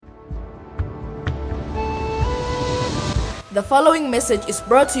The following message is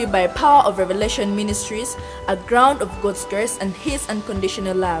brought to you by Power of Revelation Ministries, a ground of God's grace and His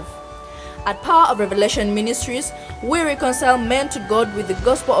unconditional love. At Power of Revelation Ministries, we reconcile men to God with the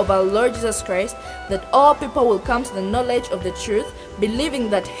gospel of our Lord Jesus Christ, that all people will come to the knowledge of the truth, believing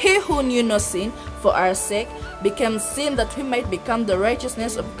that He who knew no sin for our sake became sin, that we might become the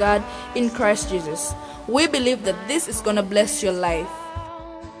righteousness of God in Christ Jesus. We believe that this is going to bless your life.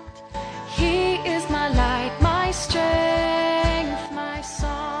 He is my light, my strength, my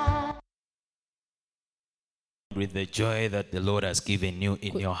song. With the joy that the Lord has given you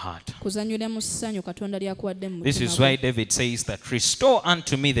in your heart. This is why David says that restore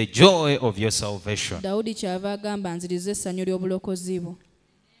unto me the joy of your salvation.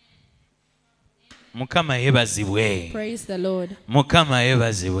 Mukama yebazibwe. Praise the Lord. Mukama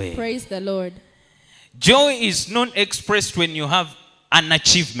yebazibwe. Praise the Lord. Joy is not expressed when you have an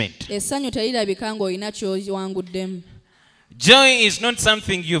achievement. Joy is not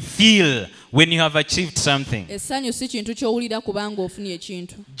something you feel when you have achieved something.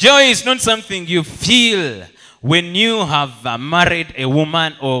 Joy is not something you feel when you have married a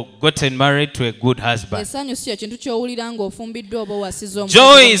woman or gotten married to a good husband.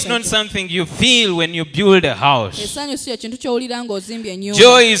 Joy is not something you feel when you build a house. Joy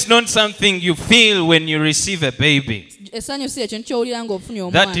is not something you feel when you receive a baby.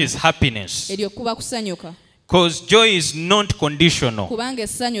 That is happiness. Because joy is not conditional.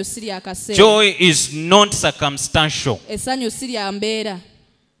 Joy is not circumstantial.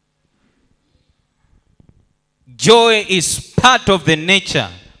 Joy is part of the nature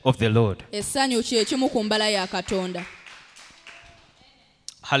of the Lord.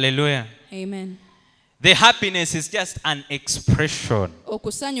 Hallelujah. Amen. The happiness is just an expression.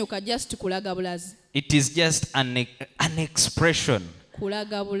 It is just an expression.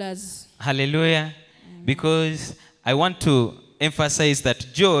 Hallelujah. Because I want to emphasize that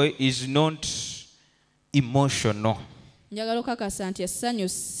joy is not emotional.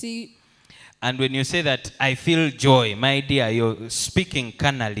 And when you say that I feel joy, my dear, you're speaking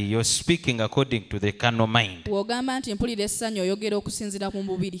carnally. You're speaking according to the carnal mind.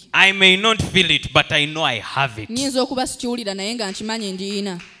 I may not feel it, but I know I have it.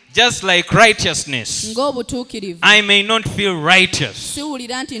 Just like righteousness, I may not feel righteous,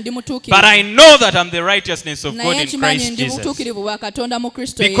 but I know that I'm the righteousness of God in Christ Jesus,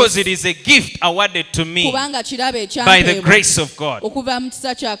 because it is a gift awarded to me by the grace of God.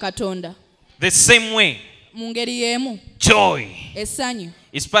 The same way, joy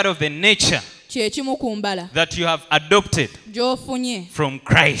is part of the nature that you have adopted from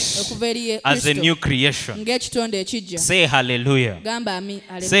Christ as a new creation. Say hallelujah.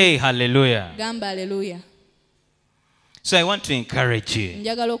 Say hallelujah. So I want to encourage you.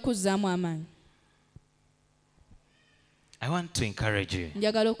 I want to encourage you,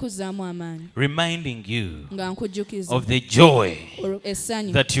 reminding you of the joy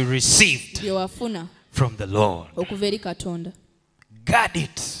that you received from the Lord. Guard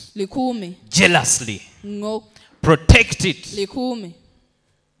it jealously. Protect it.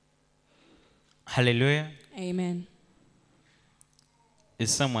 Hallelujah. Amen. Is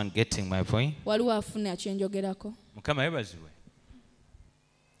someone getting my point? Mukama yebazibwe.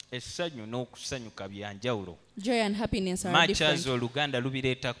 Essanyu n'okusanyuka byanjawulo. Joy and happiness are different. Machazo Oluganda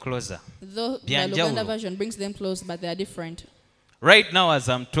lubireeta closer. Though the Luganda version brings them close, but they are different. Right now as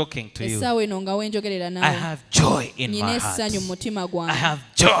I'm talking to you, I have joy in my heart. I have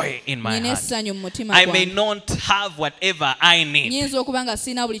joy in my heart. I may not have whatever I need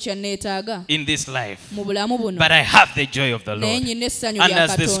in this life, but I have the joy of the Lord. And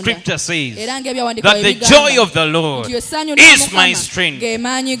as the scripture says, that the joy of the Lord is my strength.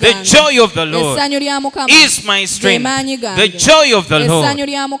 The joy of the Lord is my strength. The joy of the Lord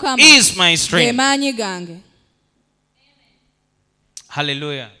is my strength.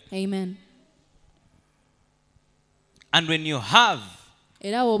 Hallelujah. Amen. And when you have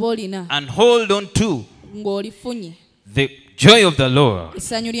and hold on to the joy of the Lord,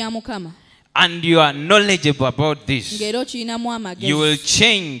 and you are knowledgeable about this, you will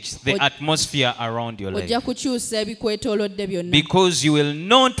change the atmosphere around your life. Because you will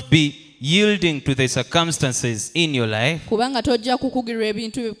not be yielding to the circumstances in your life. Rather,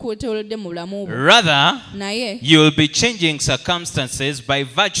 you will be changing circumstances by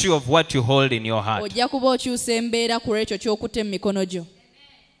virtue of what you hold in your heart.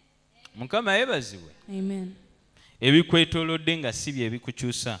 Amen. Ebikwetoolodde nga si bye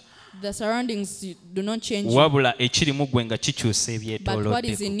ebikukyusa. The surroundings do not change you. Wabula ekirimu gwe nga kikyusa But what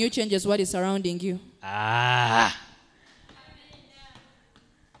is in you changes what is surrounding you.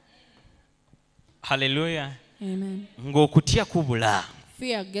 Hallelujah. ng'okutya kubula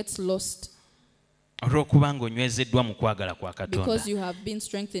fear gets lost olw'okubanga onywezeddwa mu kwagala kwa Katonda because you have been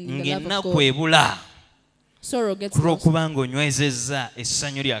strengthened in the love of ng'ennaku God. ebula Sorrow gets lost olw'okubanga onywezezza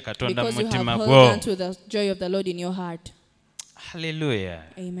essanyu lya Katonda mu because you have mutima held gwo. on to the joy of the Lord in your heart. Hallelujah.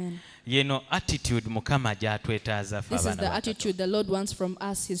 Amen. Yeno attitude Mukama gy'atwetaaza ffe This is abaana the ba attitude the Lord wants from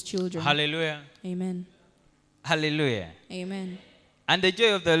us, His children. Hallelujah. Amen. Hallelujah. Amen. And the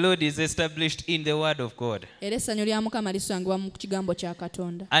joy of the Lord is established in the word of God. Era essanyu lya Mukama lisangibwa mu kigambo kya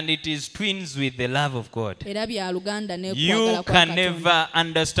Katonda. And it is twins with the love of God. Era bya luganda You n'okwagala kwa can Katonda. never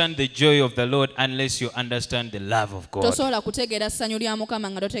understand the joy of the Lord unless you understand the love of God. Tosobola kutegeera essanyu lya Mukama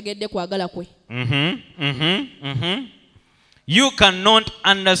nga totegedde kwagala kwe. You cannot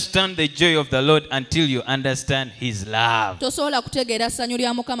understand the joy of the Lord until you understand His love. Tosobola kutegeera essanyu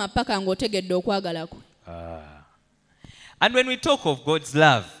lya Mukama paka ng'otegedde okwagala kwe. And when we talk of God's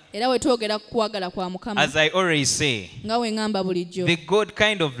love, Era we twogera ku kwagala kwa Mukama, as I always say, nga we ngamba bulijjo, the God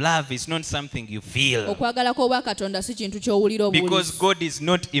kind of love is not something you feel. okwagala kw'obwa Katonda si kintu ky'owulira obuwulizi. Because God is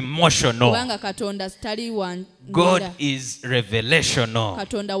not emotional. Kubanga Katonda tali wa God ndera. is revelational.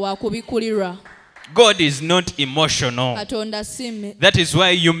 Katonda wa kubikulirwa. God is not emotional. Katonda si That is why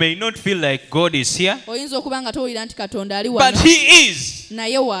you may not feel like God is here. oyinza okuba nga towulira nti Katonda ali But wano, He is.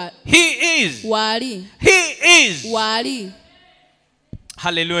 naye He is. waali He is. waali.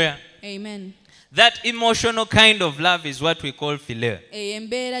 Hallelujah. Amen. That emotional kind of love is what we call phileo, Eyo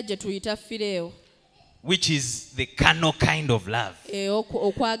embeera gye tuyita fileo, which is the carnal kind of love,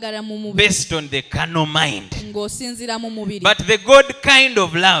 okwagala mu mubiri based on the carnal mind. ng'osinziira mu mubiri. But the God kind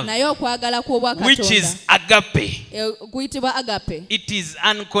of love, Naye okwagala kw'obwa which Katonda is agape, kuyitibwa agape, it is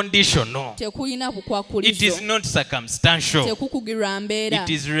unconditional. tekuyina It is bukwakulizo, not circumstantial. tekukugirwa mbeera, It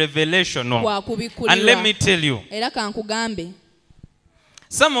is revelational. kwa And let me kubikulirwa. tell you, Era kankugambe,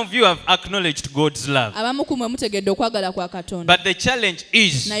 some of you have acknowledged God's love, abamu ku mmwe mutegedde okwagala kwa Katonda, but the challenge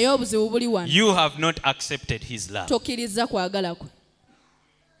is naye obuzibu buli wano, you have not accepted His love. tokkiriza kwagala kwe.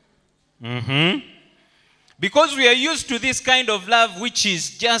 Because we are used to this kind of love which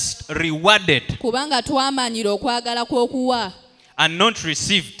is just rewarded Kubanga twamanyira okwagala kw'okuwa and not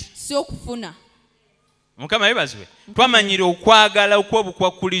received. si okufuna. Mukama yebazibwe. Twamanyira okwagala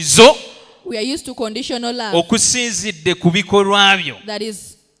okw'obukwakulizo We are used to conditional love okusinzidde ku bikolwa byo. that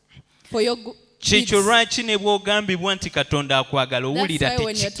is for your good Kyekyo deeds. lwaki ne bw'ogambibwa nti Katonda akwagala That's owulira why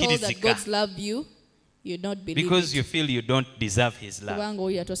when you're told that tekikkirizika. God loves you, you don't believe Because it. you feel you don't deserve His love. Kubanga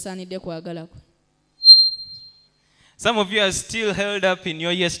owulira tosaanidde kwagala kwe. Some of you are still held up in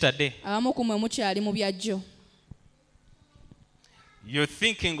your yesterday. Abamu ku mmwe mukyali mu byajjo. You're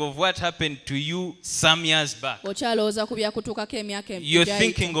thinking of what happened to you some years back. Okyalowooza ku byakutuukako emyaka You're egyayita.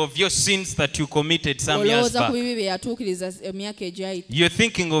 thinking of your sins that you committed some years Olowooza ku back. bibi bye yatuukiriza emyaka egyayita. You're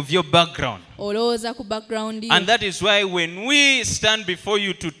thinking of your background. Olowooza ku background yo. And that is why when we stand before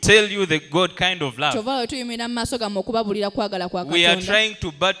you to tell you the God kind of love, Kyova we tuyimirira mu maaso gammwe okubabulira kwagala kwa we are Katonda. trying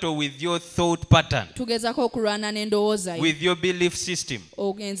to battle with your thought pattern, Tugezaako okulwana n'endowooza yo, with your belief system.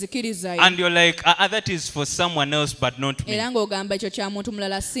 enzikiriza yo. And you're like, that is for someone else but not me. Era ng'ogamba ekyo kya muntu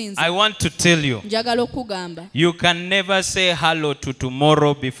mulala sinze. I want to tell you, Njagala okukugamba. you can never say hello to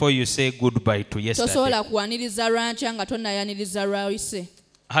tomorrow before you say goodbye to yesterday. Tosobola kuwaniriza lwankya nga tonnayaniriza lwayise.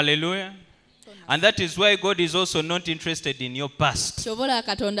 Hallelujah. And that is why God is also not interested in your past. Kyobola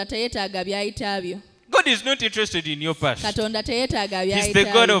Katonda teyeetaaga byayita byo. God is not interested in your past. Katonda teyeetaaga He's the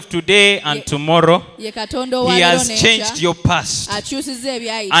byayita God byo. of today and tomorrow. Ye Katonda owa He leero has changed n'enkya, your past akyusizza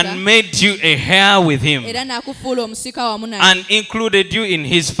ebyayita, and made you a heir with Him era n'akufuula omusika wamu naye, and included you in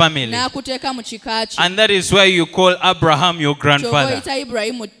His family. n'akuteeka mu kika kye. And that is why you call Abraham your Kyova grandfather. oyita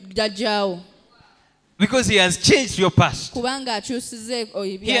Ibulayimu jjajjaawo. Because He has changed your past. Kubanga akyusizza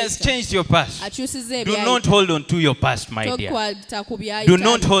He has ebyayita. changed your past. Akyusizza Do not ebyayita. hold on to your past, my dear. Tokwata ku byayita Do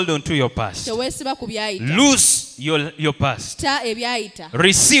not byo. hold on to your past. Teweesiba ku byayita. Lose your past. Ta ebyayita.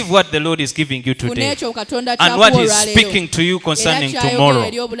 Receive what the Lord is giving you Funa today ekyo Katonda and what ky'akuwa He's olwaleero. speaking to you Era concerning ky'ayogera tomorrow.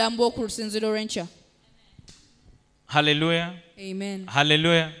 eri obulamu bw'okusinziira olw'enkya. Hallelujah. Amen.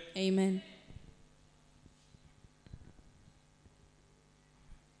 Hallelujah. Amen.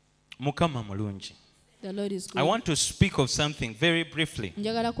 Mukama mulungi. The Lord is good. I want to speak of something very briefly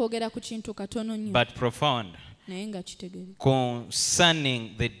Njagala kwogera ku kintu katono nnyo but profound naye nga kitegeere.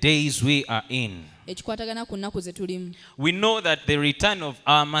 concerning the days we are in. Ekikwatagana ku nnaku ze tulimu. We know that the return of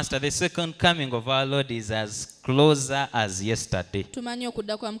our Master, the second coming of our Lord, is as closer as yesterday. Tumanyi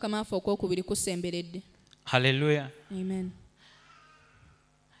okudda kwa Mukama waffe okwokubiri kusemberedde. Hallelujah. Amen.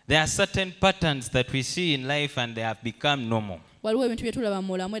 There are certain patterns that we see in life and they have become normal. Waliwo ebintu bye tulaba mu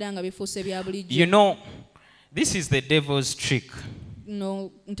bulamu era nga bifuuse bya bulijjo. You know, this is the devil's trick.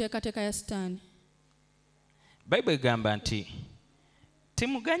 No nteekateeka ya Sitaani. Bible egamba nti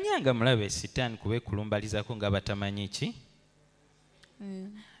temuganyanga mulabe sitaani kubekulumbalizako nga batamanyi ki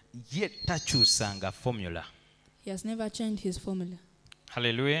ye takyusanga formula. He has never changed his formula.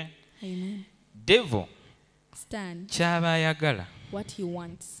 Hallelujah. Amen. Devil Stan, kyaba ayagala what he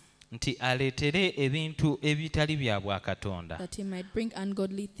wants, nti aleetere ebintu ebitali bya bwakatonda that he might bring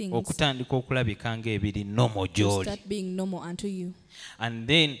ungodly things okutandika okulabika ng'ebiri normal to gy'oli, start being normal unto you. and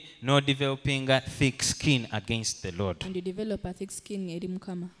then no developing a thick skin against the Lord, And you develop a thick skin eri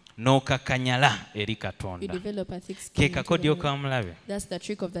Mukama. n'okakanyala eri You Katonda. develop a thick Ke skin. unto the kakodyo Lord. ka mulabe. That's the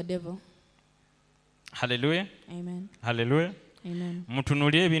trick of the devil. Hallelujah. Amen. Hallelujah. Amen.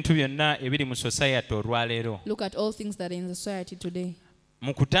 Mutunulire ebintu byonna ebiri mu society olwaleero. Look at all things that are in society today.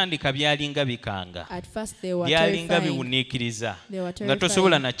 Mu kutandika byalinga bikanga, At first they were byalinga terrifying. biwuniikiriza They were nga terrifying.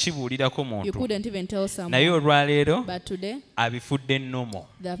 tosobola nakibuulirako You muntu, couldn't even tell naye someone. olwaleero But today abifudde nnomo.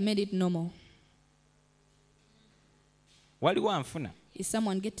 they have made it normal. Waliwo anfuna Is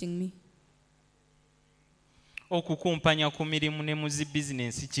someone getting me? okukumpanya ku mirimu ne mu zi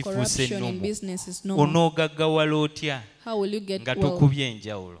bizinensi kifuuse Corruption in nnomo. business is normal. Onoogaggawala otya How will you get nga well tukubye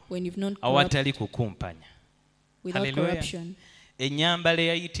enjawulo when you've not corrupt awatali kukumpanya? without Hallelujah. corruption? Ennyambala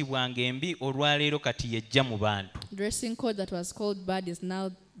eyayitibwanga embi olwaleero kati yejja mu bantu. Dressing code that was called bad is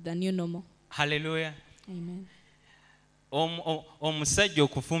now the new normal. Hallelujah. Amen. Omusajja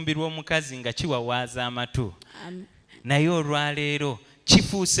okufumbirwa omukazi nga kiwawaaza amatu, Um, naye olwaleero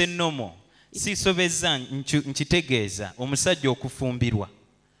kifuuse nnomo. Sisobezza nkitegeeza omusajja okufumbirwa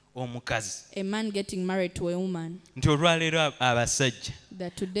omukazi a man getting married to a woman, nti olwaleero abasajja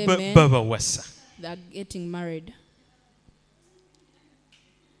that today men babawasa. they are getting married.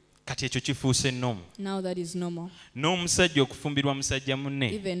 Kati ekyo kifuuse nnomo. Now that is normal. N'omusajja okufumbirwa musajja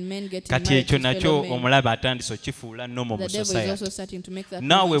munne, Even men getting kati married ekyo to nakyo fellow men. omulaba atandise okifuula nnomo The mu devil is society. also starting to make that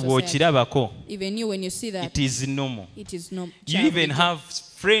Naawe normal in society. bw'okirabako, Even you, when you see that, it is normal. it is normal. You even have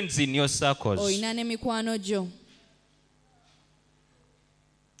friends in your circles. Oyina n'emikwano gyo.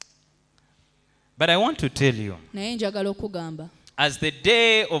 But I want to tell you, Naye njagala okugamba as the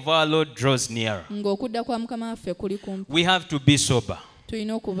day of our Lord draws near, ng'okudda kwa Mukama waffe kuli kumpi, we have to be sober.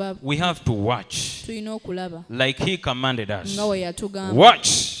 tulina okuba, We have to watch tulina okulaba like he commanded us. nga we yatugamba.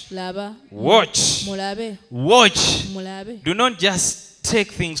 Watch, Laba, watch, mulabe, watch. mulabe. Do not just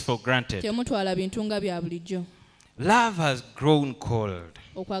take things for granted. Temutwala bintu nga bya bulijjo. Love has grown cold.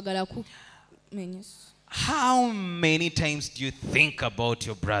 Okwagala kumenyesa. How many times do you think about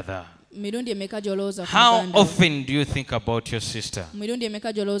your brother? Mirundi emeka gy'olowooza ku How muganda wo? often do you think about your sister? Mirundi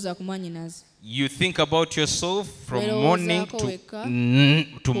emeka gy'olowooza ku mwannyinaze? You think about yourself from Weerowoozaako morning wekka,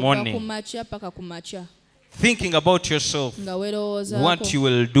 to Kuva ku morning. makya paka ku makya. Thinking about yourself, Nga what weerowoozaako you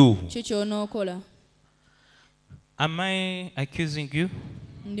will do. ki ky'onookola. Am I accusing you?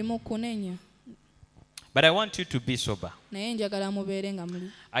 Ndi mu kunenya. But I want you to be sober. Naye njagala mubeere nga muli.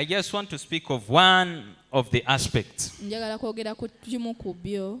 I just want to speak of one of the aspects Njagala kwogera ku kimu ku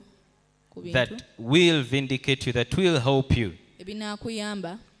byo ku bintu that will vindicate you, that will help you.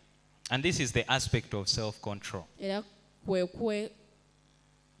 ebinaakuyamba And this is the aspect of self-control. era kwekwe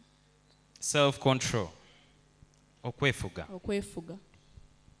Self-control. Okwefuga. okwefuga.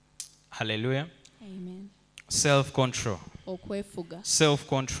 Hallelujah. Amen. Self-control. Okwefuga.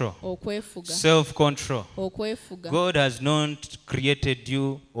 Self-control. Okwefuga. Self-control. Okwefuga. God has not created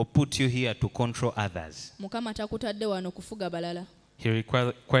you or put you here to control others. Mukama takutadde wano kufuga balala. He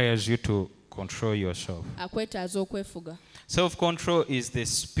requires you to control yourself. Akwetaaza okwefuga. Self-control is the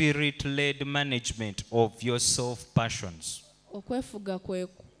spirit-led management of your self-passions. Okwefuga kwe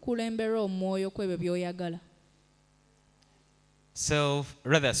kulemberwa omwoyo kwebyo by'oyagala.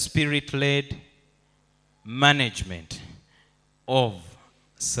 Spirit-led management of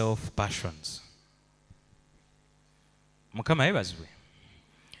self-passions. Mukama yebazibwe.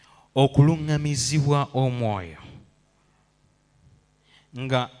 Okulungamizibwa omwoyo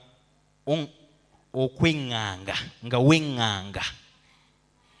nga okwenganga nga wenganga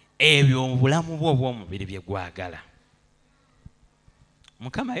ebyo obulamu bwo obw'omubiri bye gwagala.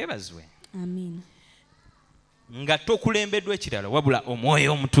 Mukama yebazibwe. Amen. Nga tokulembeddwa ekirala wabula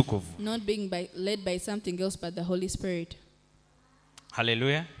omwoyo omutukuvu. Not being led by something else but the Holy Spirit.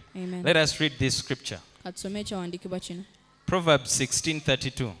 Hallelujah. Amen. Let us read this scripture. Katusome ekyawandiikibwa kino. Proverbs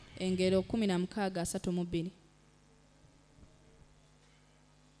 16:32. Engero 16:32.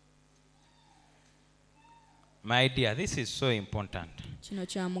 My dear, this is so important. Kino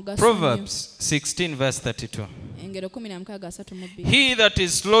kya mugaso nnyo. Proverbs 16 verse 32. Engero 16:32. He that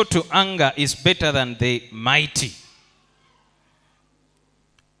is slow to anger is better than the mighty.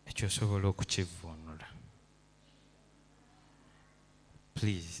 Ekyo osobola okukivvuunula.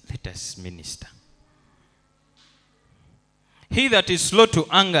 Please, let us minister. He that is slow to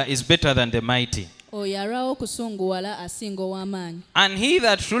anger is better than the mighty. And he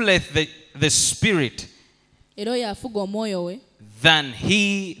that ruleth the spirit than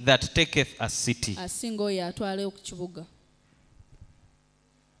he that taketh a city.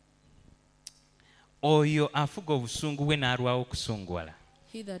 Oyo afuga obusungu bwe n'alwawo okusunguwala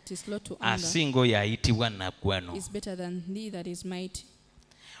asinga oyo ayitibwa naggwano.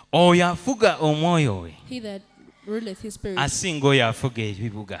 Oyo afuga omwoyo we asinga oyo afuga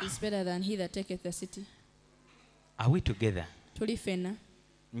ebibuga. Are we together?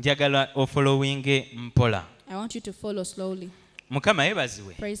 Njagala ofollowinge mpola. Mukama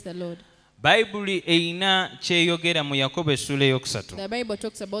yebaziwe. Bayibuli eyina kyeyogera mu Yakobo essula eyokusatu.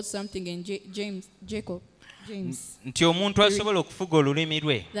 Nti omuntu asobola okufuga olulimi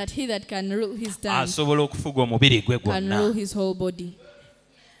lwe asobola okufuga omubiri gwe gwonna.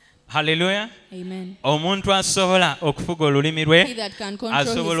 Hallelujah. Amen. Omuntu asobola okufuga olulimi lwe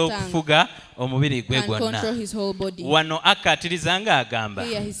asobola okufuga omubiri gwe gwonna. Wano akatiriza nga agamba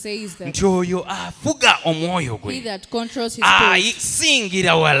nti oyo afuga omwoyo gwe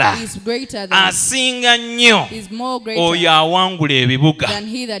asingira wala asinga nnyo oyo awangula ebibuga.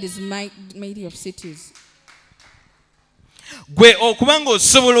 Gwe okubanga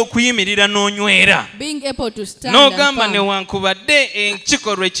osobola okuyimirira n'onywera n'ogamba newankubadde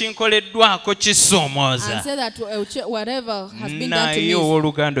ekikolwa ekinkoleddwako kisoomooza naye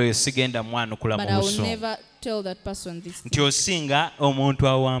owooluganda oyo sigenda mwanukula mu busungu nti osinga omuntu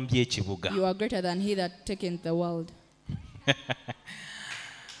awambye ekibuga.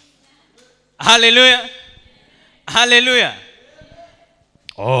 Hallelujah. Hallelujah.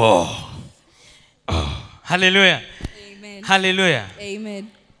 Oh. Hallelujah. Hallelujah. Amen.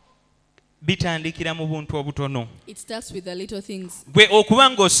 Bitandikira mu buntu obutono. It starts with the little things. Gwe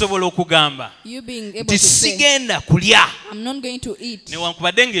okubanga osobola okugamba nti sigenda kulya I'm not going to eat.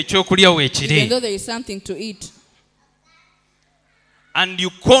 Newankubadde ng'ekyokulya weekiri. Even though there is something to eat. And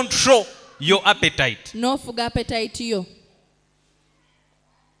you control your appetite. N'ofuga appetite yo.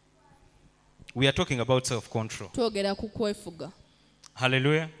 We are talking about self-control. Twogera ku kwefuga.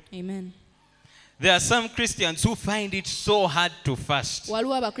 Hallelujah. Amen. There are some Christians who find it so hard to fast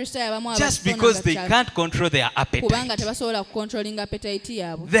just because they can't control their appetite.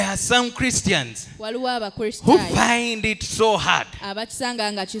 There are some Christians who find it so hard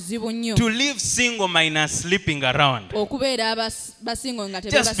to live single minus sleeping around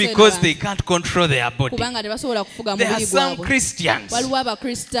just because they can't control their body. There are some Christians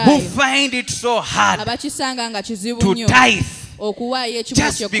who find it so hard to tithe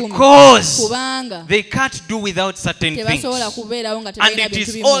just because they can't do without certain things. And it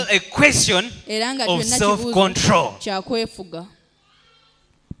is all a question of self-control.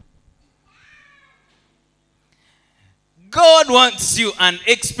 God wants you and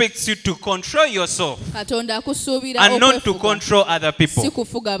expects you to control yourself and not to control other people.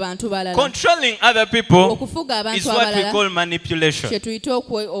 Controlling other people is what we call manipulation.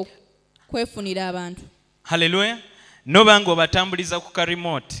 Hallelujah. Nobanga obatambuliza ku ka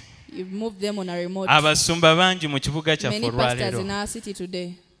remote. Abasumba bangi mu kibuga kyaffe olwaleero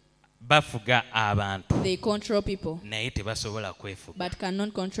bafuga abantu naye tebasobola kwefuga.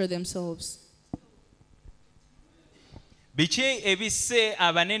 Biki ebisse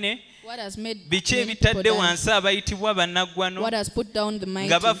abanene, biki ebitadde wansi abayitibwa bannaggwano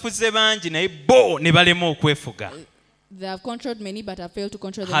nga bafuze bangi naye bo ne balema okwefuga. They have controlled many but have failed to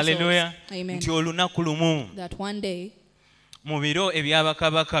control Hallelujah. themselves. Amen. Nti olunaku lumu That one day, mu biro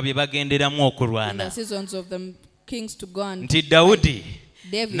ebyabakabaka bye bagenderamu okulwana, in the seasons of the kings to go and nti Dawudi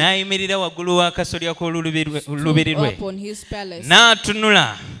David n'ayimirira waggulu w'akasolya k'olubiri lwe up on his palace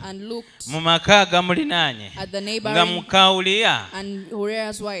n'atunula and looked mu maka agamulinaanye at the nga neighboring muka Uliya and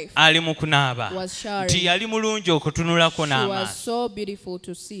Uriah's wife ali mu kunaaba was showering. nti yali mulungi okutunulako She was n'amaaso. so beautiful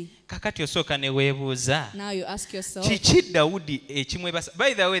to see. Kakati osooka ne weebuuza Now you ask yourself, kiki Dawudi ekimwebasa.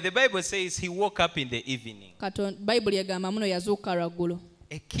 By the way, the Bible says he woke up in the evening. Bible yagamba muno yazuuka lwaggulo.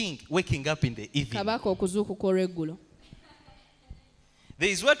 A king waking up in the evening. Kabaka okuzuukuka olw'eggulo. There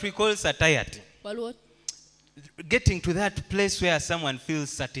is what we call satiety. Waliwo Getting to that place where someone feels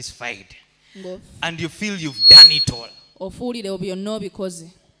satisfied ngo and you feel you've done it all. ofuulire byonna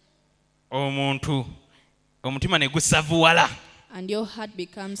obikoze. Omuntu omutima ne gusavuwala. And your heart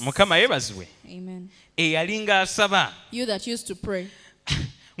becomes. Mukama yeebazibwe. Amen. Eyalinga asaba. You that used to pray.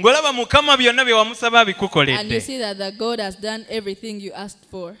 Ng'olaba Mukama byonna bye wamusaba And you abikukoledde. see that the God has done everything you asked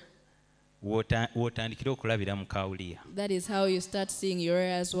for. W'otandikira okulabira muka Uliya. That is how you start seeing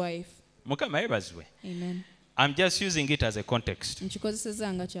Uriah's wife. Mukama yeebazibwe. Amen. I'm just using it as a context.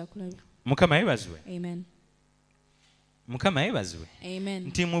 Nkikozesezza nga kyakulabira. Mukama yeebazibwe. Amen. Mukama yebazwe. Amen.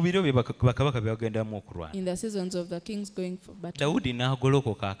 Nti mu biro bye bakabaka byagendamu okulwana. In the seasons of the kings going for battle. Daudi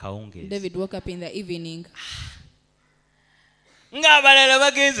n'agolokoka akawungeezi. David woke up in the evening. Ng'abalala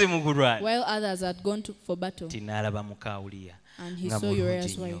bagenze mu kulwana. While others had gone for battle. Nti n'alaba muka Uliya. And he saw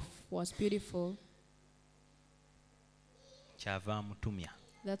Uriah's wife was beautiful. Kyava amutumya.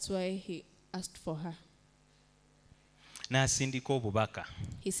 That's why he asked for her. N'asindika obubaka.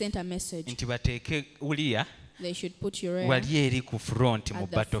 He sent a message. Nti bateeke Uliya. They should put Uriah wali eri ku front mu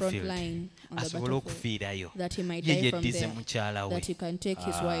battlefield. Asobole okufiirayo. That he might die from there. That he can take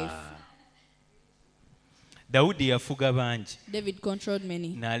his wife. Daudi yafuga bangi. David controlled many.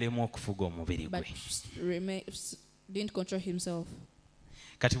 N'alema okufuga omubiri gwe. But didn't control himself.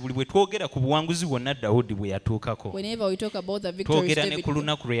 Kati buli bwe twogera ku buwanguzi bwonna Daudi bwe yatuukako. Whenever we talk about the victories twogera ne ku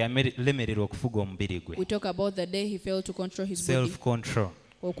lunaku lwe yalemererwa okufuga omubiri gwe. We talk about the day he failed to control his body. Self-control.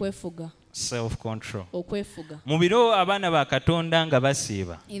 Okwefuga. Self-control. Okwefuga. Mu biro abaana ba Katonda nga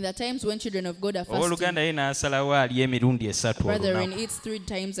basiiba. In the times when children of God are fasting. Owooluganda ye n'asalawo alya emirundi 3 olunaku. Brethren eats 3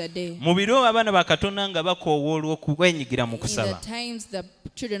 times a day. Mu biro abaana ba Katonda nga bakoowoolwa okwenyigira mu kusaba. In the times the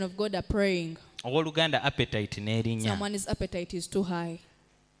children of God are praying. Owooluganda appetite n'erinnya. Someone's appetite is too high.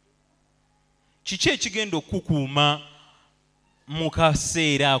 Kiki ekigenda okukuuma mu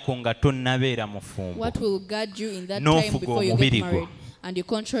kaseera ako nga tonnabeera mufumbo? What will guard you in that time before you get married? And you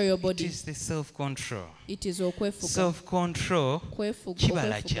control your body. It is the self-control. It is okwefuga. Self-control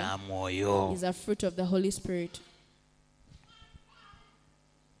kibala kya mwoyo. Is a fruit of the Holy Spirit.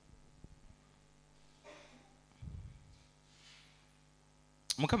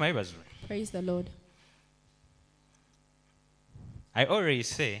 Mukama yebazwe. Praise the Lord. I always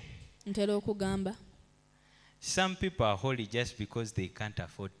say ntera okugamba some people are holy just because they can't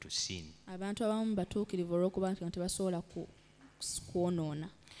afford to sin. Abantu abamu batuukirivu olw'okuba nti tebasobola kwonoona.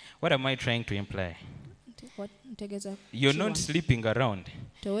 What am I trying to imply? You're not sleeping around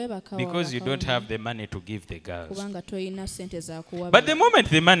because you don't have the money to give the girls. But the moment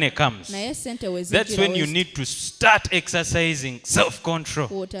the money comes, that's when you need to start exercising self-control.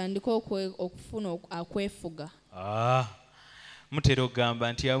 Mutero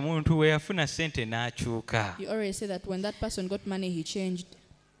gamba nti omuntu we yafuna sente n'akyuka. You already say that when that person got money he changed.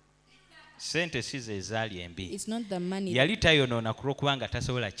 Sente size ezaali embi. It's not the money. Yali tayonoona kulwokubanga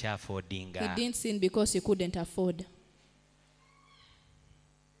tasobola kya affordinga. He didn't sin because he couldn't afford.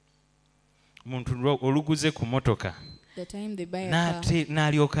 Muntu oluguze ku motoka. The time they buy a car.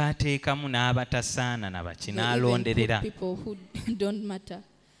 N'alyoka ateekamu n'abatasaana nabaki n'alonderera. People who don't matter.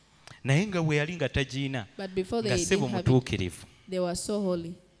 Naye nga bwe yali nga tagiina. Nga ssebo mutuukirivu. They were so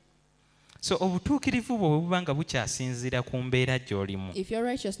holy. So obutuukirivu bwe bubanga bukyasinziira ku mbeera gy'olimu. If your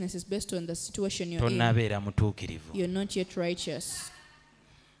righteousness is based on the situation you're in, tonnabeera mutuukirivu. You're not yet righteous.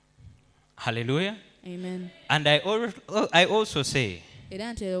 Hallelujah. Amen. And I also say,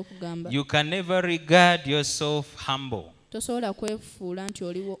 era ntera okugamba, you can never regard yourself humble tosobola kwefuula nti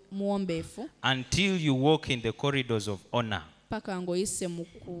oli muwombeefu until you walk in the corridors of honor. Paka ng'oyise mu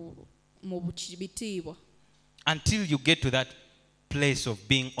bitiibwa. Until you get to that place of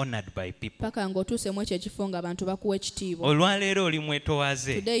being honored by people. Paka ng'otuusemu ekyo ekifo nga abantu bakuwa ekitiibwa. Olwaleero oli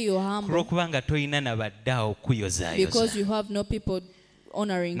mwetoowaze. Today you are humble. Olw'okubanga toyina nabaddeawo kuyozaayoza. Because you have no people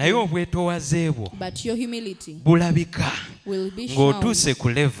honoring naye you. Obwetoowaze bwo But your humility bulabika will be shown ng'otuuse ku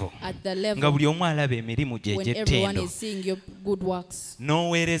level at the level nga buli omu alaba emirimu gye when everyone gy'ettendo. is seeing your good works.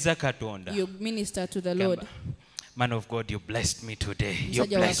 N'oweereza Katonda. You minister to the Lord. Man of God, you blessed me today. You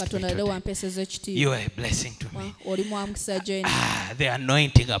blessed me today. You are a blessing to me. The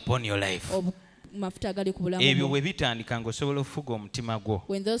anointing upon your life. Ebyo bwe bitandika ng'osobola okufuga omutima gwo.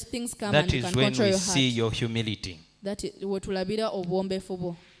 That is when we see your humility.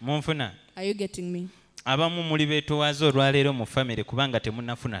 Munfuna? Are you getting me? Abamu muli beetoowaze olwaleero mu family kubanga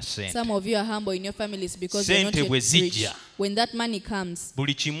temunnafuna ssente. Some of you are humble in your families because you're not yet rich. When that money comes,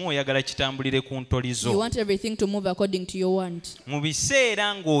 buli kimu oyagala kitambulire ku ntoli zo. You want everything to move according to your want. Mu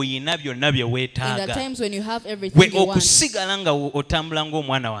biseera ng'oyina byonna bye weetaaga. In the times when you have everything you want. Okusigala nga otambula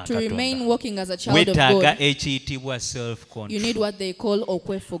ng'omwana wa Katonda. To remain walking as a child of God. Weetaaga ekiyitibwa self-control. You need what they call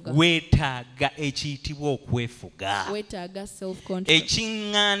okwefuga. Weetaaga ekiyitibwa okwefuga. Weetaaga self-control.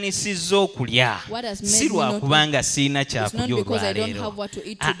 Ekiŋŋaanisiza okulya. Si lwakubanga siina kyakulya olwaleero.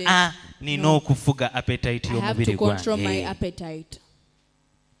 Nina okufuga appetite y'omubiri gwange.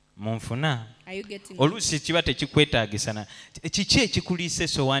 Munfuna? Oluusi kiba tekikwetaagisa. Kiki ekikuliisa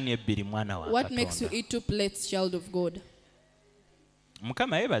essowaani ebbiri mwana wa Katonda? What makes you eat 2 plates, child of God?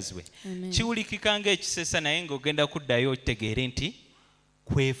 Mukama yeebazibwe. Kiwulikika ng'ekisesa naye ng'ogenda kuddayo otegeere nti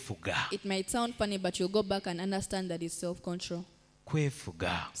kwefuga. It might sound funny but you'll go back and understand that it's self-control.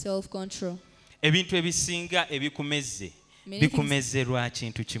 Kwefuga. Self-control. Ebintu ebisinga ebikumezze bikumeze lwa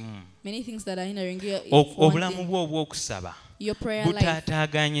kintu kimu. Many things that are hindering you. Obulamu bwo obw'okusaba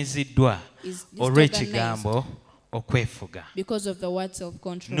butaataaganyiziddwa olw'ekigambo okwefuga. Because of the word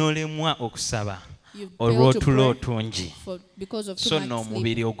self-control. N'olemwa okusaba olw'otulo otungi so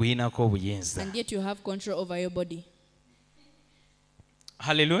n'omubiri oguyinako obuyinza. And yet you have control over your body.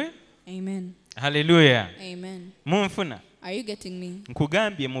 Hallelujah. Amen. Hallelujah. Amen. Munfuna. Are you getting me?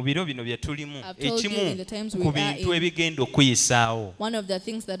 Nkugambye mu biro bino bye tulimu ekimu ku bintu ebigenda okuyisaawo one of the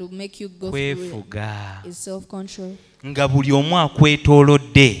things that will make you go kwefuga is self-control. Nga buli omu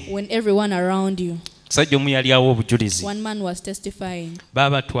akwetoolodde. When everyone around you. Sajja omu yali awo obujulizi. One man was testifying.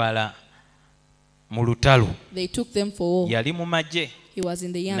 Baabatwala mu lutalo. They took them for war. Yali mu magye. He was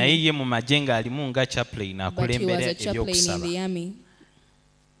in the army. Naye ye mu magye ng'alimu nga chaplain akulembera ebyokusaba.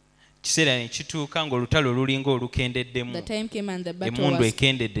 Kiseera ne kituuka ng'olutalo lulinga olukendeddemu. Emmundu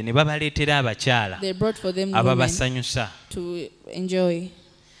ekendedde ne babaleetera abakyala ababasanyusa.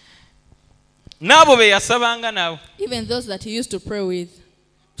 N'abo be yasabanga nabo. Even those that he used to pray with.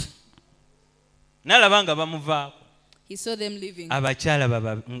 N'alaba nga bamuvaako. He saw them leaving. Abakyala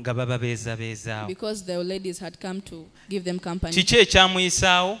nga bababeezabeezaawo. Because the ladies had come to give them company. Kiki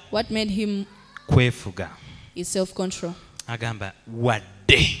ekyamuyisaawo? What made him kwefuga? Is self-control. Agamba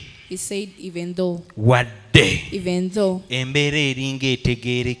wadde. He said even though. Wadde. Even though. Embeera eringa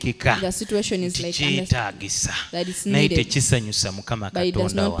etegeerekeka. The situation is like kyetaagisa. That is naye needed. tekisanyusa Mukama But it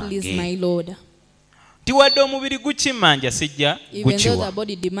does Katonda not please wange. my Lord. Tiwadde omubiri gukimanja sijja Even gukiwa. though the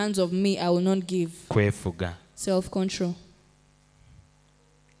body demands of me, I will not give. Kwefuga. Self-control.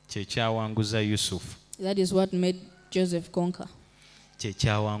 Kyekyawanguza Yusufu. That is what made Joseph conquer.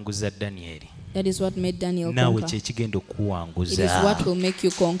 Kyekyawanguza Danieri. That is what made Daniel Nawe conquer. kyekigenda okuwanguza. It is what will make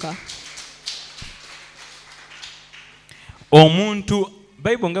you conquer. Omuntu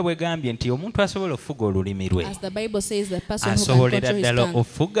Bible nga bwegambye nti omuntu asobola okufuga olulimi lwe. As the Bible says, the person who can asobolera control his ddala tongue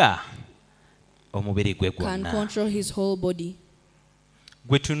ofuga omubiri gwe can gwonna. control his whole body.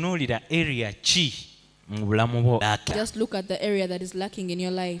 Gwe tunuulira area ki mu bulamu bwo. Just look at the area that is lacking in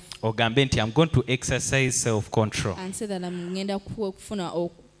your life. Ogambe nti I'm going to exercise self-control. And say that I'm ngenda kufuna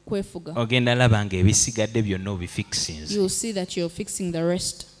okwefuga. Ogenda laba nga ebisigadde byonna obifixings. You will see that you're fixing the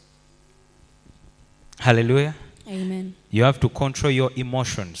rest. Hallelujah. Amen. You have to control your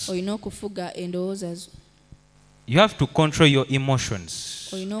emotions. Olina okufuga endowooza zo. You have to control your emotions.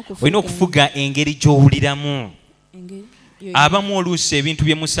 Olina okufuga engeri gy'owuliramu. Abamu oluusi ebintu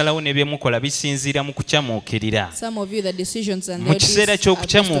bye musalawo ne bye mukola bisinziira mu kucamuukirira. Mu kiseera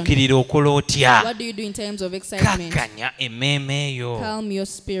ky'okucamuukirira okola otya? Kakkanya emmeeme eyo.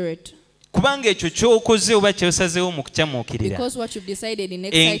 Kubanga ekyo ky'okoze oba kyosazeewo mu kucamuukirira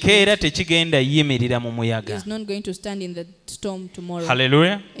enkeera tekigenda yimirira mu muyaga.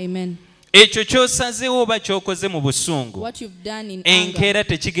 Hallelujah. Ekyo ky'osazeewo oba ky'okoze mu busungu enkeera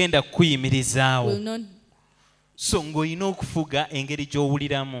tekigenda kukuyimirizaawo. So ng'olina okufuga engeri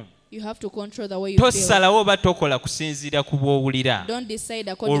gy'owuliramu. Tosalawo oba tokola kusinziira ku bw'owulira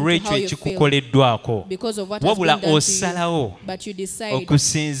olw'ekyo ekikukoleddwako, wabula osalawo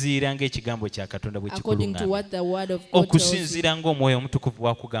okusinziira ng'ekigambo kya Katonda bwe kikuluŋŋamya, okusinziira ng'Omwoyo Omutukuvu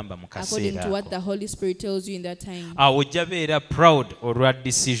bw'akugamba mu kaseera ako. Awo ojja beera proud olwa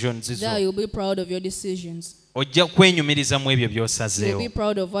decisions zo. Ojja kwenyumiriza mu ebyo by'osazeewo.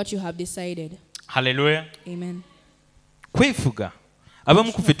 Hallelujah. Amen. Kwefuga.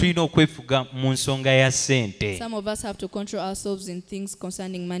 Abamu ku ffe tulina okwefuga mu nsonga ya ssente. Some of us have to control ourselves in things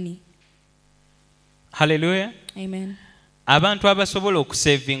concerning money. Hallelujah. Amen. Abantu abasobola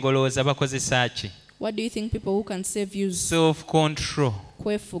okusevinga olowooza bakozesa ki? What do you think people who can save use? Self-control.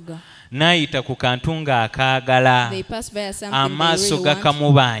 Kwefuga. N'ayita ku kantu ng'akaagala, amaaso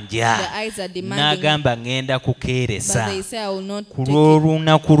gakamubanja, n'agamba ngenda kukeeresa ku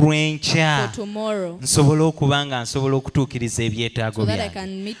lw'olunaku lw'enkya nsobole okuba nga nsobola okutuukiriza ebyetaago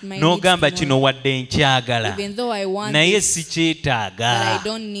byange. N'ogamba kino wadde nkyagala naye sikyetaaga.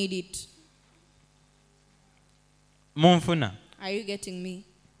 Munfuna?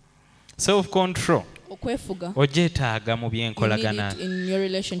 Self-control. Ogyetaaga mu byenkolagana,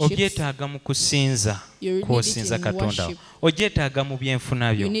 ogyetaaga mu kusinza kw'osinza Katonda, ogyetaaga mu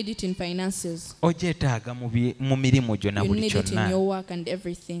byenfuna byo, ogyetaaga mu mirimu gyo na buli kyonna.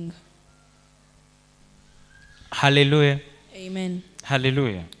 Hallelujah.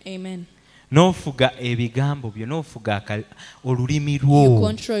 Hallelujah. N'ofuga ebigambo byo, n'ofuga olulimi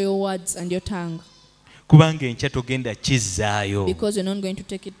lwo. kubanga enkya togenda kizzaayo. Because you're not going to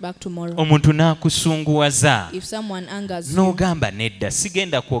take it back tomorrow. Omuntu n'akusunguwaza If someone angers you, n'ogamba nedda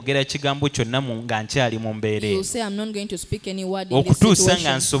sigenda kwogera kigambo kyonna nga nkyali mu mbeera you say I'm not going to speak any word in this okutuusa nga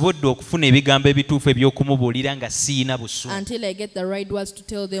situation nsobodde okufuna ebigambo ebituufu eby'okumubuulira nga siyina busungu. until I get the right words to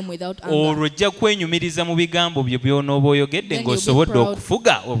tell them without anger. Olwo ojja kwenyumiriza mu bigambo byo by'onooba oyogedde Then ng'osobodde you'll be proud.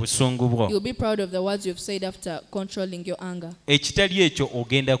 okufuga obusungu bwo. You'll be proud of the words you've said after controlling your anger. Ekitali ekyo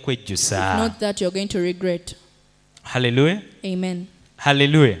ogenda If kwejjusa. not that, you're going to regret. Hallelujah. Amen.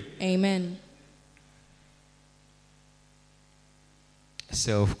 Hallelujah. Amen.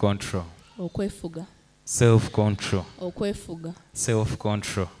 Self-control. Okwefuga. Self-control. Okwefuga.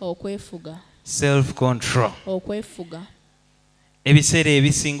 Self-control. Okwefuga. Self-control. Okwefuga. Ebiseera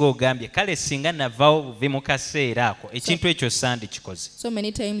ebisinga ogambye kale singa navaawo buvi mu kaseera ako ekintu ekyo sandikikoze. So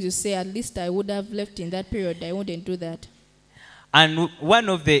many times you say, at least I would have left in that period. I wouldn't do that. And one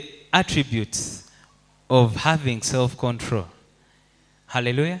of the attributes of having self-control,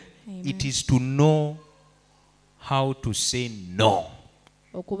 hallelujah, Amen. it is to know how to say no.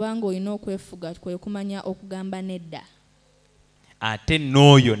 Okubanga olina okwefuga kwe kumanya okugamba nedda. Ate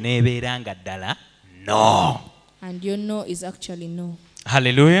n'oyo n'ebeera nga ddala no. And your no is actually no.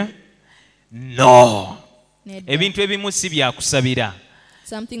 Hallelujah. No. Nedda. Ebintu ebimu si byakusabira.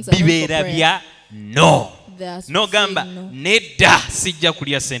 Some things are not for Bibeera prayer. bya no. They are N'ogamba saying no. nedda sijja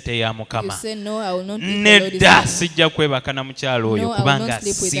kulya ssente ya You Mukama. say no, I will not eat the Lord's Nedda money. sijja kwebaka na mukyalo oyo No, I will kubanga not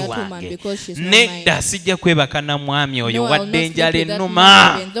sleep with si that woman wange. because she's not Nedda mine. sijja kwebaka na mwami oyo No, I will not wadde sleep enjala with that ennuma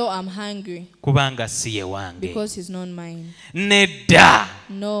man even though I'm hungry kubanga si ye wange. because he's not mine. Nedda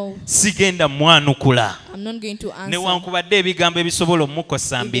No, sigenda mwanukula I'm not going to answer. newankubadde ebigambo ebisobola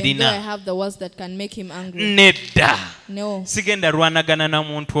omukosa Even though I mbirina. have the words that can make him angry. Nedda No, sigenda lwanagana na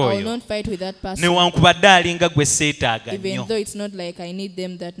muntu I will oyo not fight with that person. newankubadde alinga gwe seetaaga Even nnyo. though it's not like I need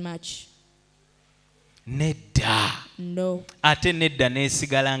them that much. Nedda No, ate nedda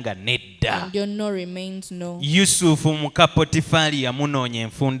neesigala nga nedda. and your no remains no. Yusufu muka Potifaali yamunoonya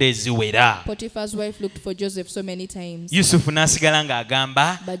enfunda eziwera. Potiphar's wife looked for Joseph so many times. Yusufu n'asigala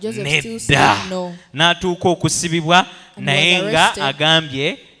ng'agamba But Joseph still said nedda. no. N'atuuka okusibibwa And naye was nga arrested,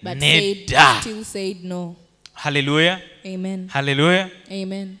 agambye But nedda. still said no. Haleluya. Amen. Haleluya.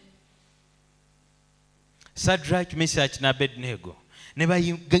 Amen. Shadrach, Meshach ne Abednego ne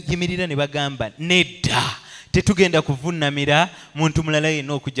bayimirira ne bagamba nedda tetugenda kuvunnamira muntu mulala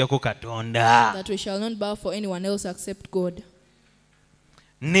yenna okuggyako Katonda. That we shall not bow for anyone else except God.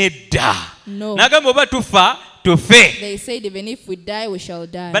 Nedda. No. N'agamba oba tufa tufe. They said even if we die, we shall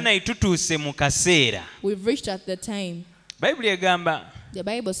die. Banayi tutuuse mu kaseera. We've reached at the time. Bayibuli egamba The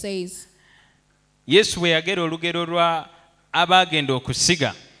Bible says, Yesu bwe yagera olugero lwa abaagenda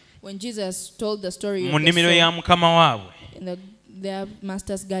okusiga when Jesus told the story mu of the nnimiro soul ya mukama waabwe in their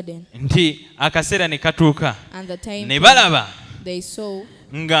master's garden, nti akaseera ne katuuka and the time ne came, balaba they saw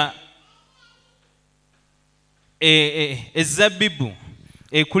nga ezabbibu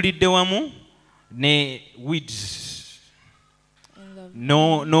ekulidde wamu ne weeds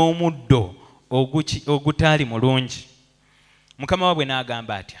n'omuddo ogutaali mulungi. Mukama waabwe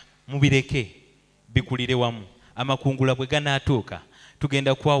n'agamba atya mubireke bikulire wamu, amakungula bwe ganaatuuka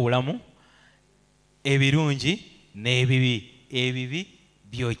tugenda kwawulamu ebirungi n'ebibi, ebibi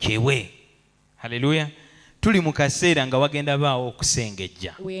byokyebwe. Haleluya. Tuli mu kaseera nga wagenda baawo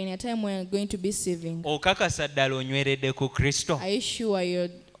okusengejja. we are in a time when we're going to be saving. Okakasa ddala onyweredde ku Kristo. Are you sure you're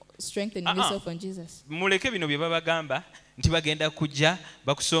strengthening yourself on Jesus? Muleke bino bye babagamba nti bagenda kujja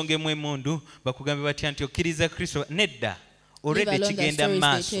bakusongemu emmundu bakugambe batya nti okkiriza Kristo. Nedda. Already alone the kigenda stories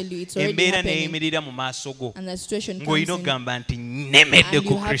maaso. they tell you, it's already Embeera happening. neeyimirira mu maaso go And the situation comes ng'olina in, okugamba nti nemedde and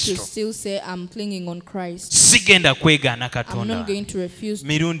ku you have to Kristo. still say, I'm clinging on Christ. Sigenda kwegaana I'm Katonda. not going to refuse.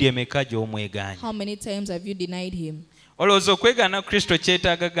 Mirundi emeka gy'omwegaanye. How many times have you denied him? Olowooza okwegaana Kristo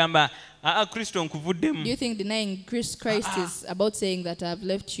kyetaaga gamba Kristo Do nkuvuddemu. you think denying Christ is about saying that I've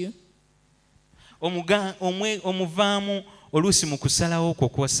left you? Omuvaamu oluusi mu kusalawo okwo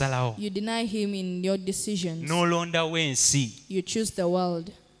kw'osalawo. You deny him in your decisions. N'olondawo ensi. You choose the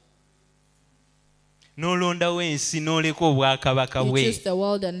world. N'olondawo ensi n'oleka obwakabaka You bwe. choose the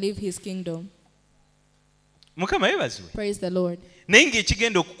world and leave his kingdom. Mukama yeebazibwe. Praise the Lord. Naye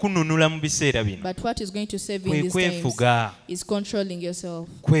ng'ekigenda okukununula mu biseera bino But what is going to save you kwe in these times kwefuga. is controlling yourself.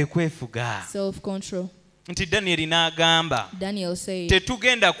 Kwe kwefuga. Self-control. nti Daniel n'agamba Daniel said,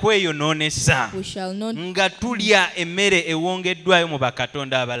 tetugenda kweyonoonesa we shall not nga tulya emmere ewongeddwayo mu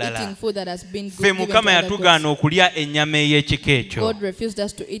bakatonda abalala. eating food that has been Ffe Mukama yatugaana okulya ennyama ey'ekika ekyo. God refused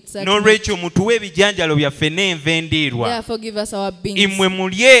us to eat such meat. N'olwekyo mutuwe ebijanjalo byaffe n'enva endiirwa. Therefore give us our beans. Immwe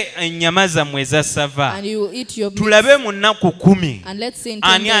mulye ennyama zammwe eza ssava. And you will eat your meat. Tulabe mu nnaku 10 And let's see in 10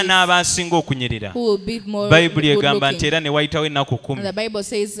 ani days anaaba asinga okunyirira. who will be more Bayibuli egamba good nti era ne wayitawo ennaku And the 10 Bible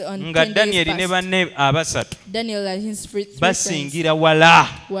says on nga 10 Daniel days ne past, banne abasatu Daniel and his three friends basingira wala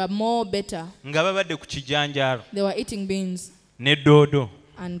were more better. nga babadde ku kijanjaalo They were eating beans ne doodo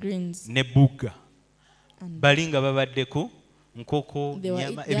and greens. ne bugga bali nga babadde ku nkoko They were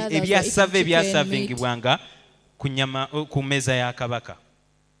nyama the others were ebyasava eating chicken, ebyasavingibwanga ku nyama ku mmeeza ya kabaka.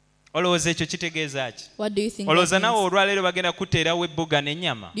 Olowooza ekyo kitegeeza ki? What do you think Olowooza that naawe means? olwaleero bagenda kuteerawo ebbuga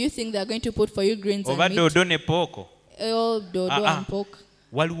n'ennyama Do you think they are going to put for you greens oba and meat? doodo ne pooko? All dodo and pork.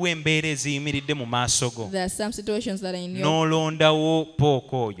 Waliwo embeera eziyimiridde mu maaso go There are some situations that are in your... n'olondawo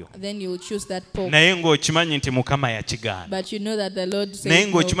pooko oyo Then you will choose that pork. naye ng'okimanyi nti Mukama yakigaana, But you know that the Lord says naye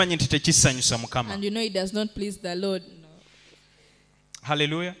no. ng'okimanyi nti tekisanyusa Mukama. And you know it does not please the Lord.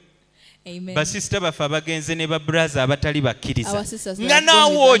 Haleluya. Amen. Basisita baffe abagenze ne babraza abatali bakkiriza Our sisters that nga have gone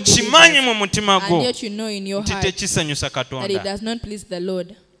naawe with okimanyi unbelievers, mu mutima And gwo yet you know in your nti heart tekisanyusa that it Katonda. does not please the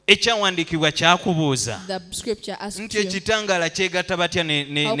Lord. Ekyawandiikibwa kyakubuuza The scripture asks nti you, ekitangaala kyegatta batya how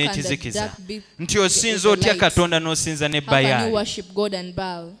can the n'ekizikiza, dark be nti osinza with the otya light? Katonda n'osinza ne How can you Bayaali. worship God and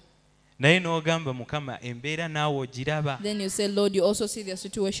Baal? Naye n'ogamba Mukama embeera naawe ogiraba. Then you say, Lord, you also see the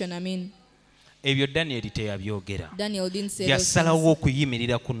situation I'm in. Ebyo Daniel teyabyogera. Daniel didn't say those Yasalawo things.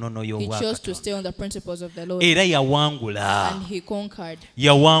 okuyimirira ku nnono He y'obwa chose to Katonda. stay on the principles of the Lord. Era yawangula. And he conquered.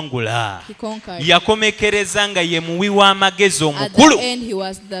 Yawangula. He conquered. Yakomekereza nga ye muwi w'amagezi At the omukulu end, he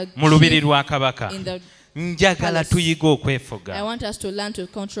was the mu lubiri chief lwa kabaka. in the Njagala palace. tuyige I okwefuga. want us to learn to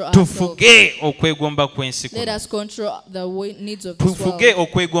control ourselves. Tufuge okwegomba kw'ensi Let kuno. us control the needs of this Tufuge world.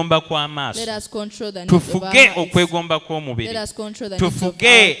 okwegomba Let kw'amaaso. us control the needs of our Tufuge eyes. okwegomba Let kw'omubiri. us control the needs of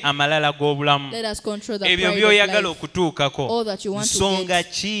Tufuge amalala g'obulamu. Let us control the Ebyo pride by'oyagala of life. okutuukako All that you want to nsonga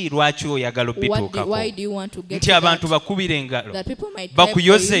get. ki lwaki oyagala obituukako? Why do you want to get Nti to abantu that? bakubire engalo That people might clap for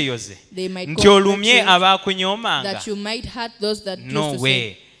bakuyozeyoze you. They might nti call you, olumye abaakunyoomanga. that you might hurt those that No used to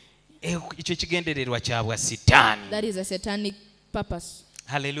way. say. Ekyo kigendererwa kyabwa sitaani. That is a satanic purpose.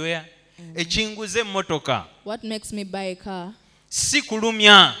 Haleluya. Ekinguza emmotoka What makes me buy a car? si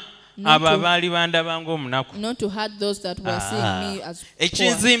kulumya Not abo to- abaali bandabanga omunaku. Not to hurt those that were seeing me as poor.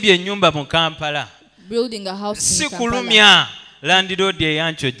 Ekinzimbye ennyumba mu Kampala Building a house si in Kampala. kulumya landiroodi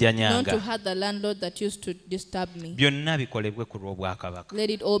Not eyancojjanyanga. to hurt the landlord that used to disturb me. Byonna bikolebwe ku lw'obwakabaka.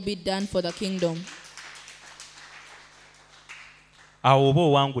 Let it all be done for the kingdom. Awo oba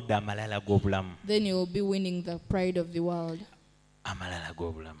owangudde amalala g'obulamu. Then you will be winning the pride of the world. Amalala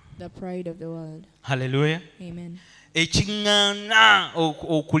g'obulamu. The pride of the world. Haleluya. Amen. Ekiŋŋaana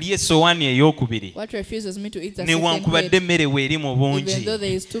okulya essowaani ey'okubiri What refuses me to eat the second newankubadde plate, emmere weeri mu bungi even though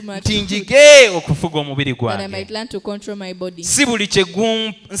there is too much nti food, njige okufuga omubiri that I gwange. might learn to control my body. Si buli kye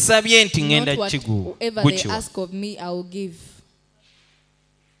gunsabye nti ŋŋenda Not whatever they gukiwa. ask of me, I will give.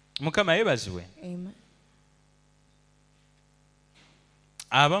 Mukama yeebazibwe. Amen.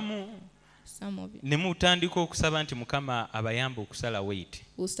 Abamu Some of you ne mutandika okusaba nti Mukama abayamba okusala weight.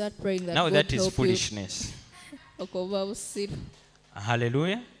 will start praying that Now God that is help you. foolishness. Okuva busiru.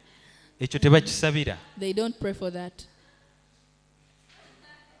 Haleluya. Ekyo tebakisabira. They don't pray for that.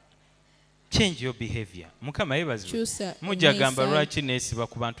 Change your behavior. Mukama yeebazibwe. Choose Mujja gamba inside. lwaki neesiba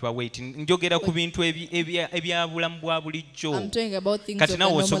ku bantu ba weight. Njogera ku bintu ebya bulamu bwa bulijjo. I'm talking about things Kati of the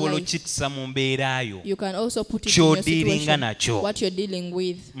naawe normal osobola life. okitisa mu mbeera yo. You can also put it in your Ky'odiiringa situation, nakyo. what you're dealing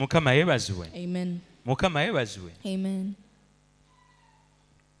with. Mukama yeebazibwe. Amen. Mukama yeebazibwe. Amen.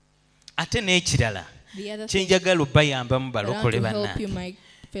 Ate n'ekirala The other thing, kyenjagala obayambamu I want balokole to help you, bannange. my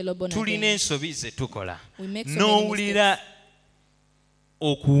fellow born Tulina again. ensobi ze tukola. We make so many N'owulira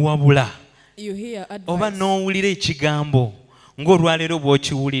okuwabula You hear oba advice. n'owulira ekigambo ng'olwaleero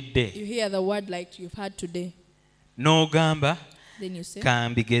bw'okiwulidde You hear the word like you've heard today. n'ogamba Then you say,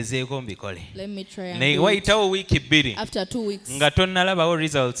 kambigezeeko mbikole. let me try and Naye do it. wayitawo wiiki bbiri After 2 weeks, nga tonnalabawo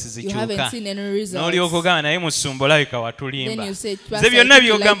results you haven't zikyuka. seen any results. N'olyoka ogamba naye mu ssumba olabika watulimba. Then you say, Nze "Pastor, byonna I think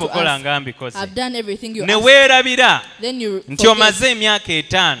you like by'ogamba to okola ask. nga mbikoze. I've done everything you Ne asked." weerabira Then you nti omaze forget emyaka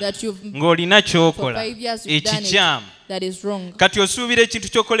 5 that you've ng'olina for ky'okola 5 years you've done it. ekikyamu. That is wrong. Kati osuubira ekintu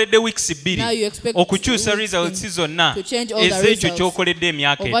ky'okoledde wiiki bbiri Now you expect okukyusa 2 weeks results zonna to change all the ez'ekyo results ky'okoledde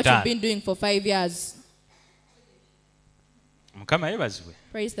emyaka of what you've 5. been doing for 5 years. Mukama yeebazibwe.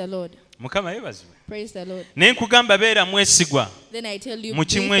 Praise the Lord. Mukama yebazibwe. Praise the Lord. Nenkugamba beera mwesigwa. Then I tell you, mu be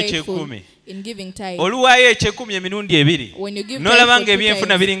kimu faithful ekyekumi. in giving tithe. Oluwaayo ekyekumi emirundi ebiri. When you give n'olaba tithe nga for 2 ebyenfuna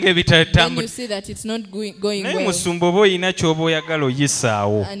times, biringa then ebitatambula. you see that it's not going Naye well. musumba oba olina ky'oba oyagala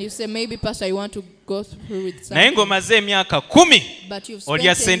oyisaawo. And you say, maybe Pastor, you want to go through with Naye something. ng'omaze emyaka 10 But you've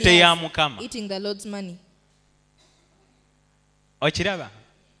olya spent 10 ssente ya years Mukama. eating the Lord's money. Okiraba?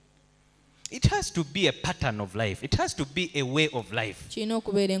 It has to be a pattern of life. It has to be a way of life. Kirina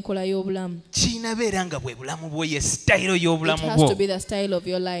okubeera enkola y'obulamu. Kiina beera nga bwe bulamu bwo ye style It y'obulamu has to bwo. be the style of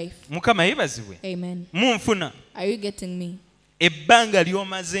your life. Mukama yebazibwe. Amen. Munfuna. Are you getting me? Ebbanga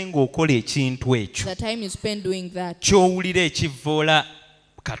ly'omaze ng'okola ekintu ekyo. The time you spend doing that, Ky'owulira ekivvoola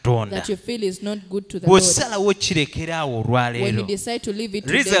Katonda. that you feel is not good to the Lord. Bw'osalawo kirekeraawo When you olwaleero. decide to leave it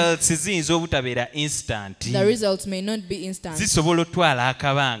today, Results ziyinza obutabeera instant. the results may not be instant. Zisobola otwala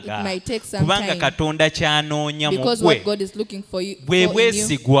akabanga. It might take some Kubanga time. Katonda ky'anoonya mu Because ggwe what God is looking for you bwe for in you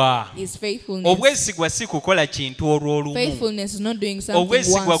bwesigwa. is faithfulness. Obwesigwa si kukola kintu olw'olumu. Faithfulness is not doing something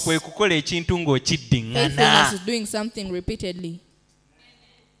Obwesigwa once. kwe kukola ekintu ng'okiddiŋŋana. Faithfulness is doing something repeatedly.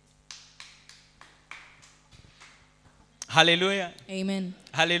 Hallelujah. Amen.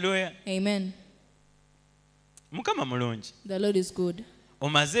 Hallelujah. Amen. Mukama mulungi. The Lord is good.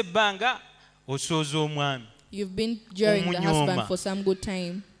 Omaze ebbanga osooza omwami. You've been jeering the Omunyooma. husband for some good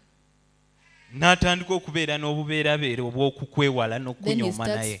time. N'atandika okubeera n'obubeerabeera obw'okukwewala Then he n'okunyooma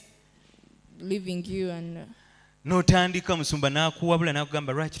starts naye. leaving you and N'otandika musumba n'akuwabula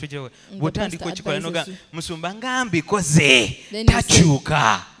n'akugamba lwaki togira bw'otandika pastor okikola advises n'ogamba you. musumba nga mbikoze Then you say,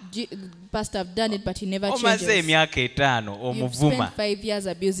 takyuka. Pastor, I've done it, but he never Omaze changes. emyaka 5 You've omuvuma. spent 5 years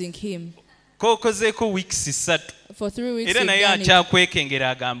abusing him. K'okozeeko weeks 3. For 3 weeks Era you've naye done it. akyakwekengera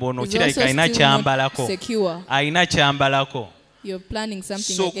agamba ono He's kirabika also alina still kyambalako. not secure. Alina kyambalako. You're planning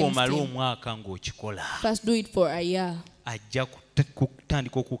something Sooka against omale him. omwaka ng'okikola. First do it for a year. Ajja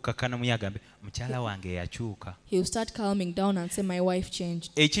kutandika okukkakana muye agambe mukyala wange yakyuka. He'll start calming down and say, my wife changed.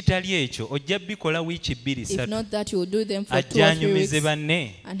 Ekitali ekyo ojja bikola wiiki 2 If 3. not that, you'll do them for 2 or 3 Ajja weeks. anyumize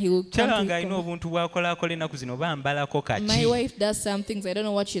banne. And he will Mukyala come wange to alina you. obuntu bw'akolaakola ennaku zino bambalako My kaki. wife does some things. I don't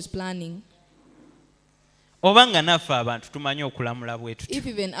know what she's planning. Oba nga naffe abantu tumanyi okulamula bwe tutyo. If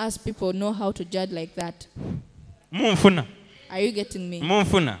even us people know how to judge like that. Munfuna. Are you getting me?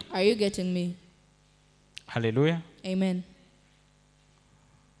 Munfuna. Are you getting me? Hallelujah. Amen.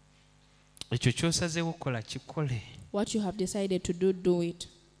 Ekyo ky'osazeewo okukola kikole. What you have decided to do, do it.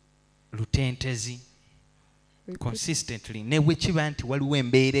 Lutentezi. Consistently. Ne bwe kiba nti waliwo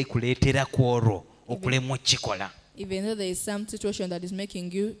embeera ekuleetera kwolwo okulemwa okukikola. Even though there is some situation that is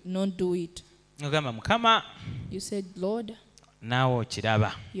making you not do it. Ogamba Mukama. You said, Lord, naawe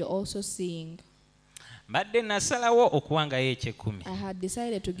okiraba. you're also seeing. Mbadde nasalawo okuwangayo ekyekumi. I had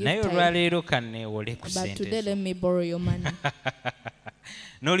decided to give Naye tithe, olwaleero kanneewole ku but ssente today zo. let me borrow your money.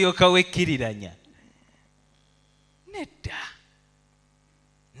 N'olyoka wekkiriranya. Nedda.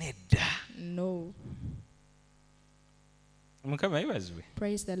 Nedda. No. Mukama yebazibwe.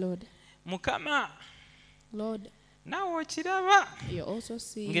 Praise the Lord. Mukama Lord, naawe okiraba. you're also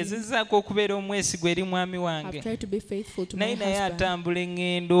seeing. Ngezezzaako okubeera omwesigwa eri mwami I've wange. tried to be faithful to my Naye husband. atambula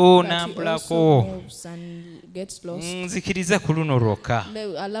eŋŋendo But he n'ampulako. also moves and gets lost. Nzikiriza ku luno lwokka.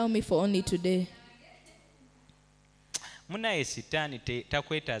 Allow me for only today. Munaye sitaani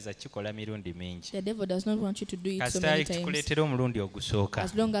takwetaaza kikola mirundi mingi. The devil does not want you to do it so Kasita many times. kikuleetera omulundi ogusooka.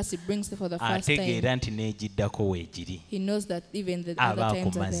 As long as he brings it for the first time, Ategeera nti n'egiddako weegiri. he knows that even the Aba other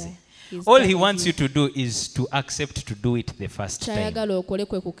times are akumaze. there. He's All done he with wants you you. to do is to accept to do it the first time. Kyayagala okole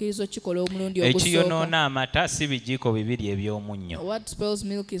kwe kukkiriza okikola omulundi ogusooka. Ekiyonoona amata si bijiiko 2 eby'omunnyo. What spoils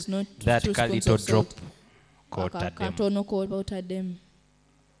milk is not That 2 spoons little of drop salt. kotaddemu. Katono k'otaddemu.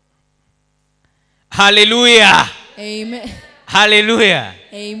 Hallelujah. Amen. Hallelujah.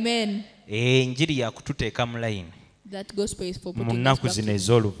 Amen. Enjiri yakututeeka mu layini That gospel is for mu putting us nnaku back zino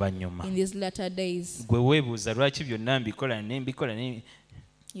ez'oluvannyuma. in these latter days. Gwe weebuuza lwaki byonna mbikola ne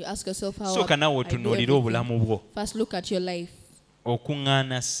You ask yourself how sooka naawe I do otunuulire everything. obulamu bwo. First look at your life.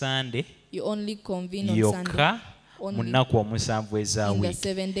 Okuŋŋaana Sande You only convene on Sunday. yokka mu Only nnaku 7 eza in the wiiki.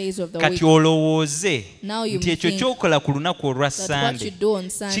 7 days of the week. Kati olowooze Now you nti ekyo think ky'okola ku lunaku olwa That what you Sande do on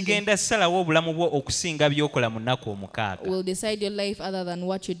Sunday kigenda ssalawo obulamu bwo okusinga by'okola mu nnaku 6. will decide your life other than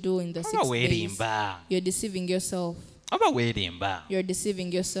what you do in the Oba 6 days. weerimba. You're deceiving yourself. You're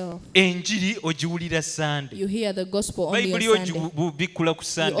deceiving yourself. Enjiri ogiwulira Sunday. You hear the gospel only on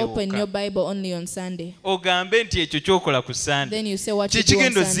Sunday. You open your Bible only on Sunday. Ogambe nti ekyo kyokola ku Sunday. Then you say what you do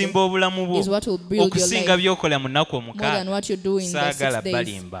on Sunday is what will build your life byokola mu nnaku omukaaga. more than what you do in the 6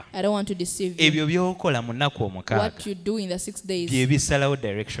 days. I don't want to deceive you. Ebyo byokola mu nnaku omukaaga. What you do in the 6 days, bye bisalawo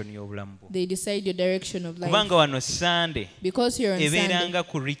direction y'obulamu bwo. they decide your direction of life. Kubanga wano Sunday Because here on Sunday, ebeeranga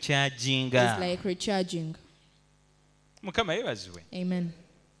ku recharginga. it's like recharging. Mukama yeebazibwe. Amen.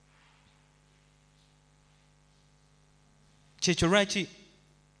 Kyekyo lwaki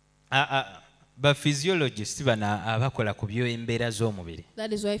ba physiologists bano abakola ku by'embeera z'omubiri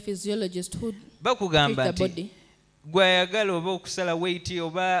That is why physiologists who bakugamba treat the nti body, gwayagala oba okusala weight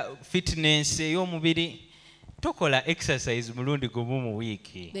oba fitness ey'omubiri tokola exercise mulundi gumu mu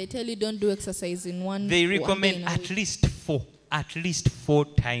wiiki. they tell you don't do exercise in one They one day recommend in a at week. least four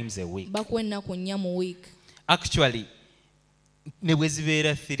times a week. Bakuwa ennaku nnya mu week. Actually ne bwe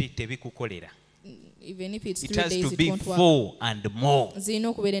zibeera 3 tebikukolera. Even if it's It 3 has days, to it be won't work. 4 and more. Zirina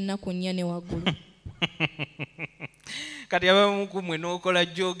okubeera ennaku nnya ne waggulu. Kati abamu ku mwe n'okola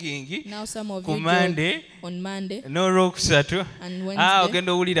jogging Now some of ku you Monday jog on Monday n'olwokusatu and Wednesday.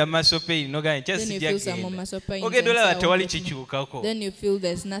 ogenda owulira muscle pain n'ogamba Then you feel some more muscle pains ogenda and olaba say, tewali "I won't get kikyukako. Then you feel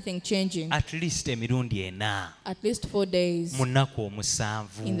there's nothing changing. At least emirundi 4 At least 4 days mu nnaku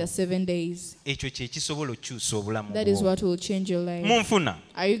omusanvu. in the 7 days. Ekyo kye kisobola okukyusa obulamu That is bwo. what will change your life. Munfuna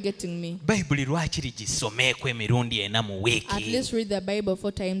Are you getting me? bayibuli lwaki ligisomeeko emirundi 4 mu At wiiki. least read the Bible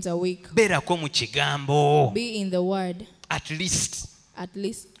 4 times a week. Beerako mu kigambo. Be in the Word. At least At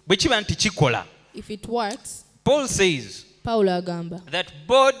least bwe kiba nti kikola. if it works, Paul says Paulo agamba that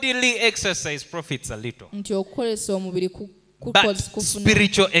bodily exercise profits a little, nti okukozesa omubiri but kufuna,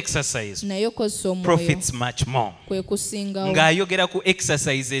 spiritual exercise naye okozesa omwoyo profits much more. kwe kusingawo. Ng'ayogera ku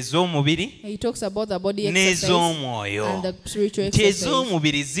exercise ez'omubiri He talks about the body exercise and n'ez'omwoyo. the spiritual Nti exercise.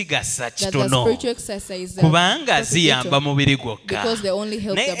 ez'omubiri zigasa That the kitono spiritual exercise kubanga profit ziyamba little mubiri gwokka. because they only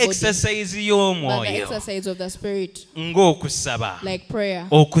help Naye the body. exercise But the y'omwoyo exercise of the spirit, ng'okusaba, like prayer,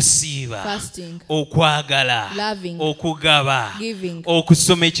 okusiiba, fasting, okwagala, loving, okugaba, giving,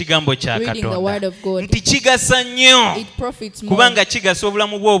 okusoma ekigambo kya reading the word Katonda, of God, nti kigasa nnyo it profits more kubanga kigasa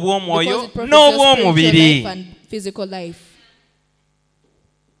obulamu bwo because obw'omwoyo it profits your spiritual n'obw'omubiri. life and physical life.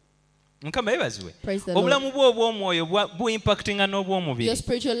 Mukama yeebazibwe. Praise the Lord. Obulamu bwo obw'omwoyo bu-impactinga Your n'obw'omubiri,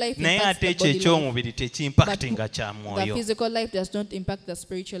 spiritual life naye impacts ate the ekyo body life. eky'omubiri tekimpactinga kya The mwoyo. physical life does not impact the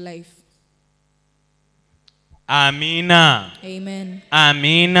spiritual life. Amiina. Amen.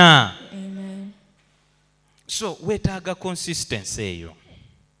 Amiina. Amen. So weetaaga consistency eyo.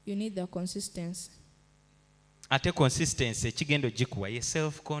 You need the consistency. Ate consistency ekigendo gikuwa ye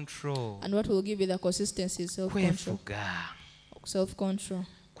self control. And what will give you the consistency is self-control. Kwefuga. Self-control.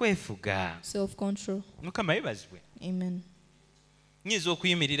 Kwefuga. Self-control. Mukama yeebazibwe. Amen. Nnyinza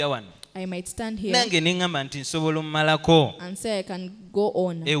okuyimirira wano I might stand here nange ne ŋŋamba nti nsobola omumalako and say I can go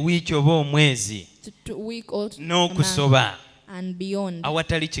on ewiiki oba omwezi to week or a month n'okusoba and beyond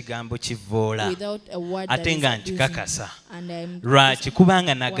awatali kigambo kivvoola without a word that ate is nga abusing. nkikakasa. And I'm Lwaki?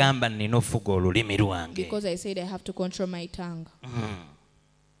 Kubanga nagamba nina ofuga olulimi lwange. because I said I have to control my tongue.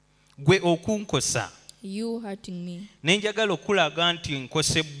 Gwe okunkosa You hurting me, ne njagala okulaga nti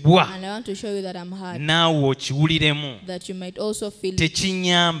nkosebbwa and I want to show you that I'm hurt, naawe okiwuliremu, that you might also feel it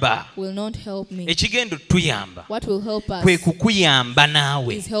tekinyamba. will not help me. Ekigendo tuyamba What will help us kwe kukuyamba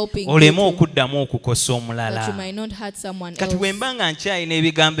naawe is helping oleme you to, okuddamu okukosa that you omulala. might not hurt someone Kati else. bwe mba nga nkyalina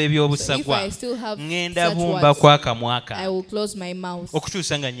ebigambo So if eby'obusagwa I still have ŋŋenda such bumba words, kwakamwa I kange will close my mouth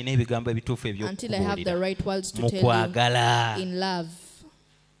okutuusa nga nnyina ebigambo ebituufu until I have the eby'okubuulira right words to mu tell you kwagala. in love.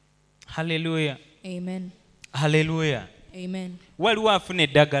 Haleluya, Amen. haleluya. Amen. Waliwo afuna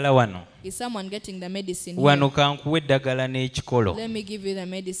eddagala wano. Is someone getting the medicine Wano here? kankuwa eddagala n'ekikolo. Let me give you the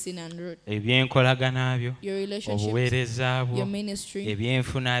medicine and root. Ebyenkolagana byo, Your relationships, obuweereza bwo, your ministry,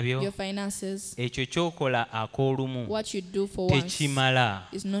 ebyenfuna byo, your finances. ekyo kyokola ak'olumu What you do for once tekimala,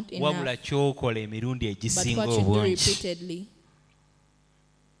 is not wabula enough, kyokola emirundi but egisinga what you do obungi. repeatedly.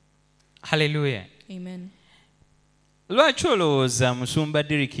 Haleluya. Amen. Lwaki olowooza musumba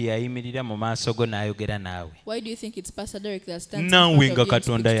Derek yayimirira mu maaso go n'ayogera naawe? Why do you think it's Pastor Derek that stands in Naawe front nga of you and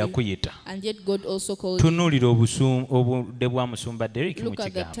Katonda speaks to you? yakuyita. And yet God also called you. Tunuulira obudde bwa musumba Derek mu Look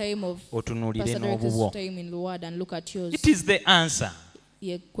at the kigambo. time of Otunuulire Pastor Derek's n'obubwo. time in the word and look at yours. It is the answer.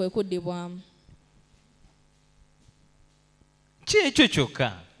 Ye kwe kuddibwamu. Ki ekyo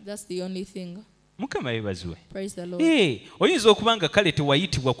kyokka? That's the only thing. Mukama yeebazibwe. Praise the Lord. Oyinza okuba nga kale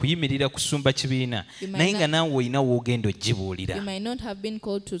tewayitibwa kuyimirira kusumba kibiina You might naye nga not- naawe olina woogenda You ogibuulira might not have been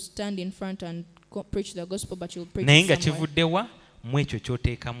called to stand in front and preach the gospel, but you'll preach naye it nga somewhere. kivudde wa mwekyo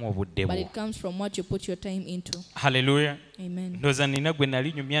kyoteekamu obudde but bwo. it comes from what you put your time into. Hallelujah. Amen. Ndoza nina gwe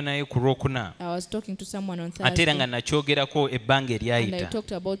nali nyumya naye ku Lwokuna. I was talking to someone on Ate era Thursday nga nakyogerako ebbanga and I eryayita.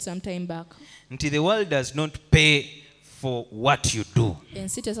 talked about some time back. Nti the world does not pay for what you do.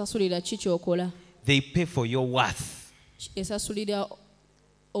 Ensi tesasulira ki ky'okola. They pay for your worth. Esasulira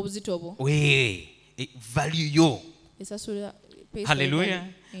obuzito bwo. Value yo. Esasulira Hallelujah.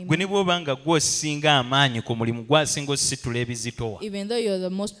 Gwe ne bw'oba nga gw'osinga amaanyi ku mulimu gwasinga ositula ebizitowa. Even though you're the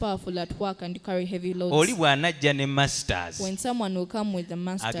most powerful at work and you carry heavy loads. Oli bw'anajja ne masters. When someone will come with the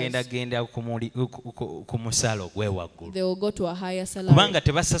masters. Agenda ku musaala ogw'ewaggulu. They will go to a higher salary. Kubanga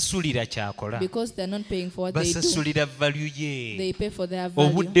tebasasulira kyakola. Because they're not paying for what they do. Basasulira value ye. They pay for their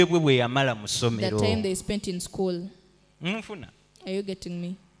value. Obudde bwe bwe yamala mu ssomero. The time they spent in school. Munfuna. Are you getting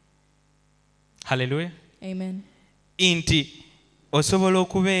me? Hallelujah. Amen. Inti osobola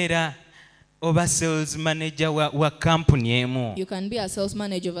okubeera oba sales manager wa company emu. You can be a sales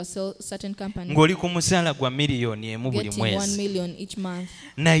manager of a certain company. Ng'oli ku musaala gwa miliyoni emu buli getting mwezi. 1 million each month.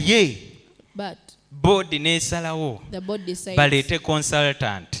 Naye but board neesalawo the board decides baleete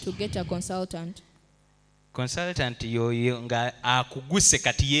consultant. To get a consultant. Consultant yoyo nga akuguse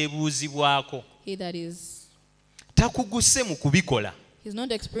kati yeebuuzibwako. He that is. Takuguse mu kubikola. He's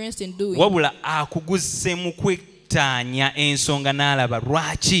not experienced in doing. Wabula akuguse mu kwetaanya ensonga n'alaba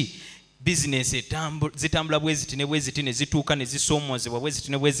lwaki business zitambula bwe ziti ne bwe ziti ne zituuka ne zisoomozebwa bwe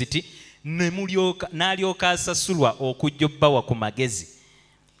ziti ne bwe ziti n'alyoka asasulwa okujja obbawa ku magezi.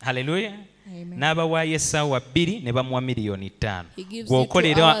 Hallelujah. N'abawaayo essaawa 2 ne bamuwa miliyoni 5.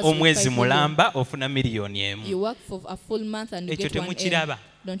 Gw'okolera omwezi mulamba ofuna miliyoni emu. You work for a full month and you get 1 M.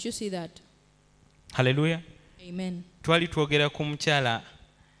 Don't you see that? Hallelujah. Amen. Twali twogera ku mukyala.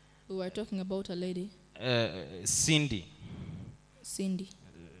 We were talking about a lady. Cindy.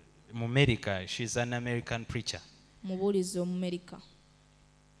 Mu America, she's an American preacher. Mubulizi mu America.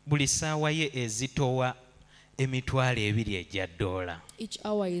 Buli ssaawa ye ezitowa emitwalo 2 egya $. Each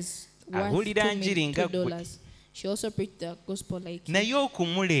hour is worth $2. She also preached the gospel like him. Naye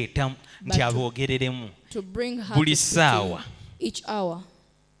okumuleeta nti aboogereremu buli ssaawa each hour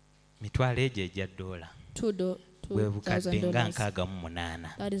mitwalo egyo egya $. Bwe bukadde nga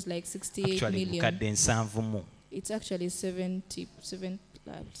 68. That is like 68 actually, million. Bukadde 7 mu. It's actually 77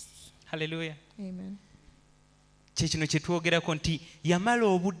 lives. Hallelujah. Amen. Kyekino kye twogerako nti yamala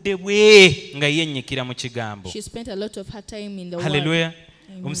obudde bwe nga yennyikira mu kigambo. She spent a lot of her time in the Hallelujah.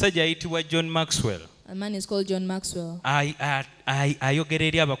 word. Omusajja ayitibwa John Maxwell. A man is called John Maxwell. Ayogera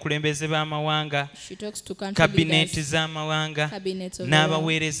eri abakulembeze b'amawanga, She talks to country kabineeti leaders, z'amawanga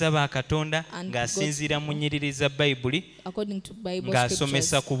n'abaweereza ba Katonda ng'asinziira mu nnyiriri za Bayibuli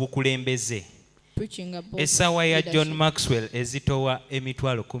ng'asomesa ku bukulembeze. Essaawa ya John Maxwell ezitowa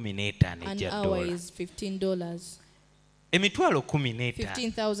emitwalo 15 egya $. Emitwalo 15.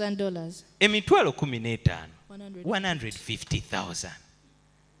 $15,000. Emitwalo 15. 150,000.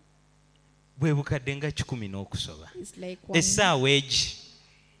 Bwe bukadde nga 10 n'okusoba. Essaawa egi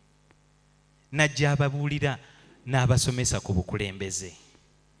najja ababuulira n'abasomesa ku bukulembeze.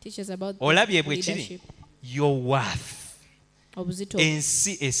 Olabye bwe kiri your worth.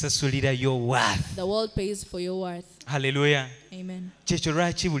 Ensi esasulira your worth. The world pays for your worth. Hallelujah. Amen. Kyekyo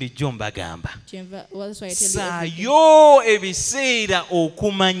lwaki bulijjo mbagamba saayo ebiseera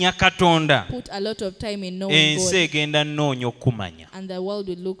okumanya Katonda. Put a lot of time in knowing God. Ensi egenda nnoonya okumanya. And the world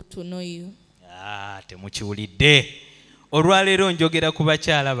will look to know you. Temukiwulidde. Olwaleero njogera ku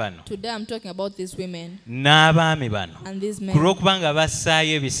bakyala bano. Today I'm talking about these women. N'abaami bano. And these men. Kulw'okubanga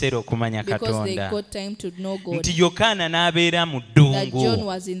bassaayo ebiseera okumanya Katonda. Because they got time to know God. Nti Yokaana n'abeera mu ddungu. That John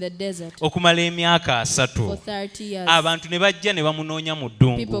was in the desert. Okumala emyaka 3. For 30 years. Abantu ne bajja ne bamunoonya mu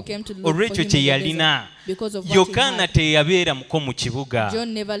ddungu. People came to look for olw'ekyo him kye in the yalina. desert. Because of what he Yokaana had. teyabeera muko mu kibuga.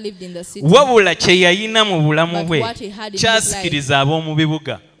 John never lived in the city. Wabula kye yalina mu bulamu bwe what he had in kyasikiriza ab'omu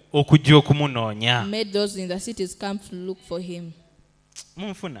bibuga okujja okumunoonya. Made those in the cities come to look for him.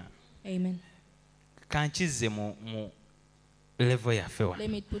 Munfuna. Amen. Kankize mu level yaffe Let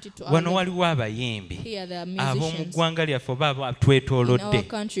me put it to wano waliwo abayimbi ab'omu musicians ggwanga lyaffe oba in our twetoolodde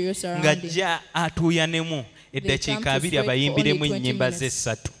country you're surrounded ng'ajja atuuyanemu eddakiika 2 abayimbiremu ennyimba ze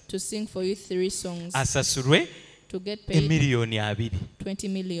 3 to sing for you 3 songs asasulwe to get paid emiliyoni 2 20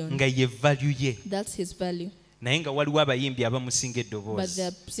 million. nga ye value ye. That's his value. naye nga waliwo abayimbi abamusinga eddoboozi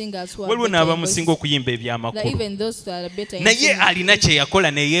waliwo n'abamusinga okuyimba ebyamakulu naye alina kye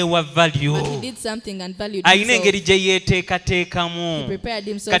yakola ne yeewa value alina engeri gye yeeteekateekamu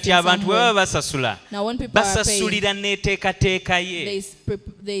kati abantu bwe baba basasula basasulira n'eteekateeka ye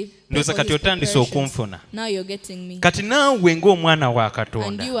ndowooza kati otandise okunfuna kati naawe ng'omwana wa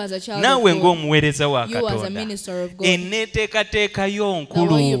Katonda naawe ng'omuweereza wa Katonda enneeteekateeka yo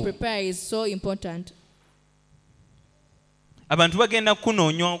nkulu abantu bagenda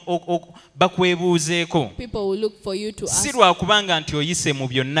kunoonya bakwebuuzeeko si lwakubanga nti oyise mu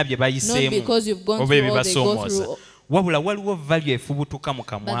byonna bye bayiseemu oba ebibasoomooza wabula waliwo value efubutuka mu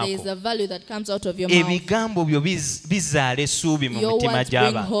kamwako ebigambo byo bizaala essuubi mu mitima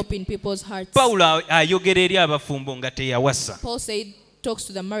gy'abantu Pawulo ayogera eri abafumbo nga teyawasa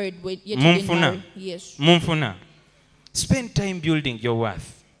munfuna spend time building your worth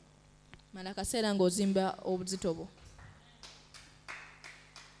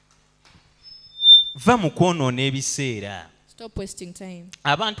va mu kwonoona ebiseera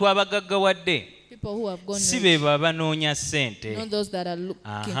abantu abagaggawadde si be babanoonya ssente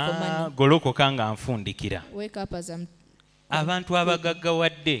golokoka nga nfundikira abantu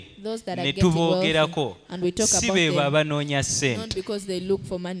abagaggawadde ne tuboogerako si be babanoonya ssente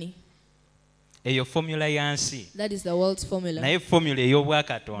eyo formula yansi naye formula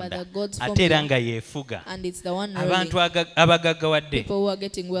ey'obwakatonda ate era nga yeefuga abantu abagaggawadde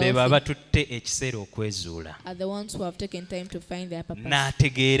be baba batutte ekiseera okwezuula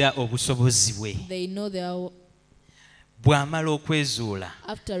n'ategeera obusobozi bwe bw'amala okwezuula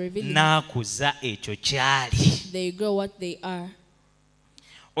n'akuza ekyo kyali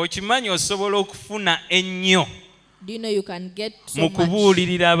okimanyi osobola okufuna ennyo mu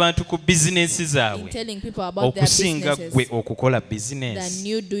kubuulirira abantu ku bizinensi zaabwe okusinga ggwe okukola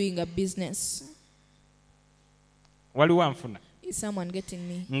bizinensi waliwo anfuna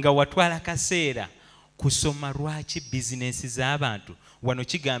nga watwala kaseera kusoma lwaki bizinensi z'abantu wano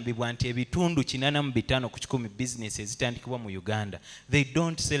kigambibwa nti ebitundu 85 ku 100 bizinensi ezitandikibwa mu Uganda they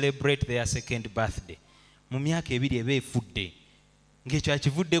don't celebrate their second birthday mu myaka ebiri eba efudde ng'ekyo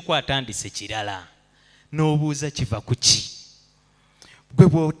akivuddeko atandise kirala n'obuuza kiva ku ki gwe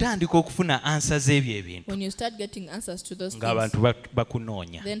bw'otandika okufuna ansa z'ebyo ebintu ng'abantu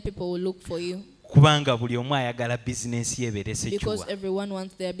bakunoonya kubanga buli omu ayagala bizinensi ye ebeere secuwa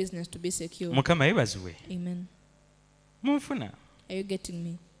Mukama yeebazibwe munfuna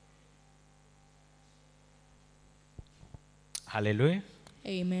haleluya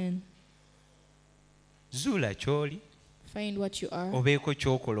zuula ky'oli obeeko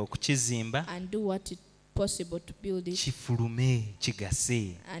ky'okola okukizimba possible to build it kifulume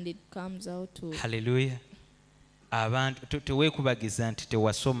kigase and it comes out to hallelujah abantu teweekubagiza nti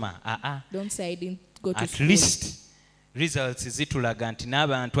tewasoma don't say I didn't go to at school. Least results zitulaga nti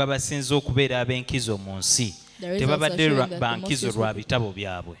n'abantu abasinze okubeera ab'enkizo mu nsi tebabadde bankizo lwa bitabo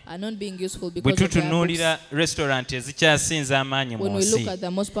byabwe bwe tutunuulira restaurant ezikyasinza amaanyi mu nsi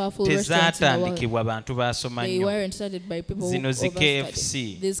tezaatandikibwa bantu baasoma nnyo zino zi KFC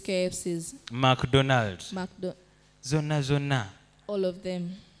McDonald's zonna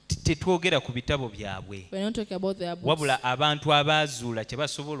tetwogera ku bitabo byabwe wabula abantu abaazuula kye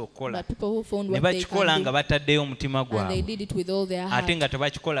basobola okukola ne bakikola nga bataddeyo omutima gwabwe ate nga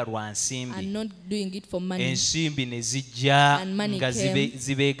tebakikola lwa nsimbi ensimbi ne zijja nga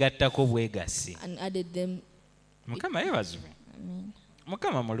zibeegattako bwegassi Mukama yeebazibwe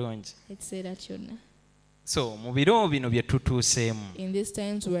Mukama mulungi so mu biro bino bye tutuuseemu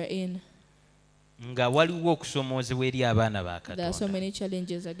nga waliwo okusomoozebwa eri abaana ba Katonda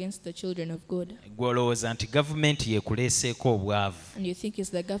gw'olowooza nti gavumenti yeekuleeseeko obwavu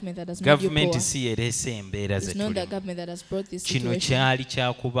gavumenti si yereese embeera ze tulimu kino kyali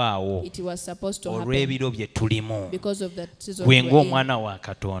kyakubaawo olw'ebiro bye tulimu gwe ng'omwana wa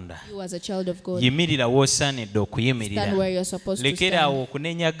Katonda yimirira w'osaanidde okuyimirira lekeraawo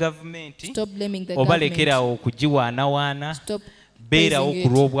okunenya gavumenti oba lekeraawo okugiwaanawaana beerawo ku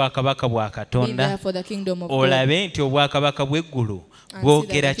lw'obwakabaka bwa Katonda olabe nti obwakabaka bw'eggulu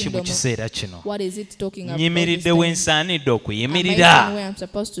bwogera ki mu kiseera kino nyimiridde wensaanidde okuyimirira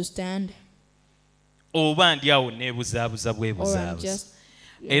oba ndi awo neebuzaabuza bwebuzaabuza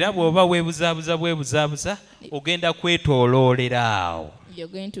era bw'oba weebuzaabuza bwebuzaabuza ogenda kwetooloolera awo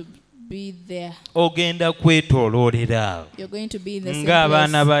ogenda kwetooloolera awo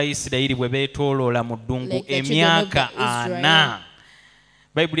ng'abaana ba Isirayiri bwe beetooloola mu ddungu emyaka 4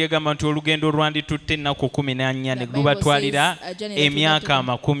 Bayibuli egamba nti olugendo olwanditutte ennaku 14 ne lubatwalira emyaka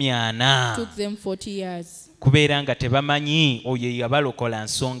 40 kubeera nga tebamanyi oyo yabalokola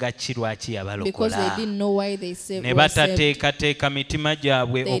nsonga ki lwaki yabalokola ne batateekateeka mitima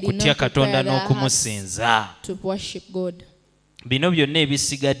gyabwe okutya Katonda n'okumusinza. Bino byonna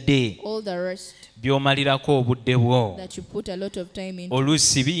ebisigadde by'omalirako obudde bwo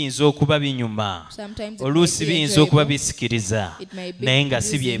oluusi biyinza okuba binyuma, oluusi biyinza okuba bisikiriza, naye nga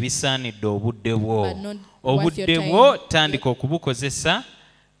si bye bisaanidde obudde bwo. Obudde bwo tandika okubukozesa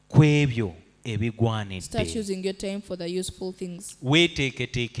ku ebyo ebigwanidde.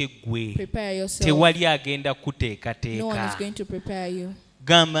 Weeteeketeeke ggwe, tewali agenda kuteekateeka.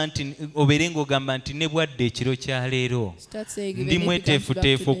 Gamba nti obeere ng'ogamba nti ne bwadde ekiro kya leero ndi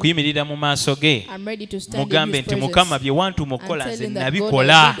mweteefuteefu okuyimirira mu maaso ge mugambe nti Mukama bye wantuma okukola nze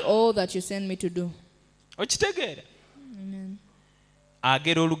nabikola. Okitegeera?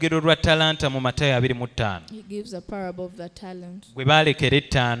 Agera olugero lwa talanta mu Matayo 25. Gwe baalekera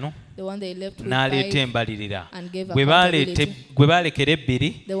 5 n'aleeta embalirira, gwe baalekera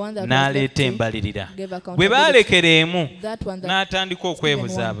 2 n'aleeta embalirira, gwe baalekera 1 n'atandika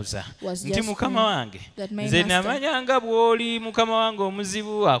okwebuzaabuza nti Mukama wange nze namanyanga bw'oli Mukama wange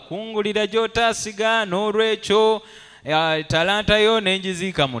omuzibu akungulira gy'otaasiga, n'olwekyo talanta yo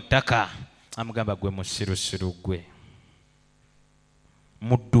n'engiziika mu ttaka. Amugamba gwe musirusiru gwe,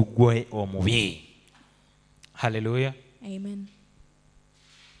 muddu gwe omubi. Haleluya. Amen.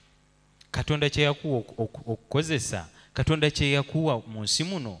 Katonda kye yakuwa okukozesa, Katonda kye yakuwa mu nsi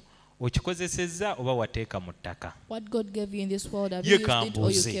muno okikozesezza oba wateeka mu ttaka? Ye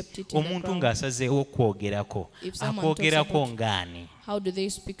kambuuze, omuntu ng'asazeewo okwogerako, akwogerako ng'ani?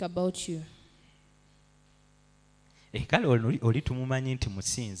 Kale oli tumumanyi nti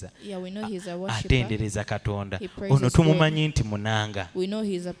musinza, atendereza Katonda. Ono tumumanyi nti munanga.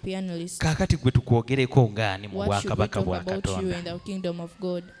 Kaakati gwe tukwogereko ng'ani mu bwakabaka bwa Katonda?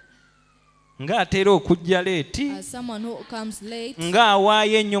 Ng'atera okujja leeti,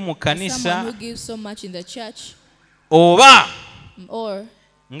 ng'awaayo ennyo mu kkanisa, oba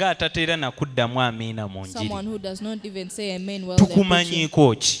ng'atateera nakuddamu amiina mu njiri.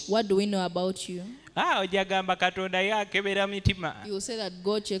 Tukumanyiiko ki? Ojagamba Katonda yakebera mitima.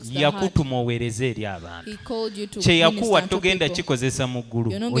 Yakutuma oweereza eri abantu. Kye yakuwa togenda kikozesa mu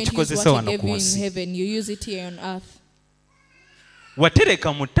ggulu, okikozesa wano ku nsi.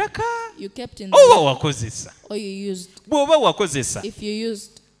 Watereka mu ttaka oba wakozesa. Bw'oba wakozesa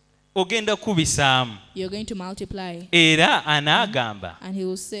ogenda kubisaamu. Era anaagamba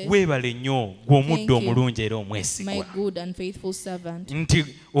weebale nnyo gw'omuddu omulungi era omwesigwa nti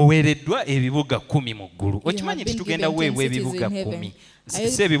oweereddwa ebibuga 10 mu ggulu. Okimanyi nti tugenda weebwa ebibuga 10,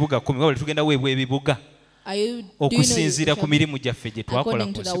 si ebibuga 10 wabula tugenda weebwa ebibuga okusinziira ku mirimu gyaffe gye twakola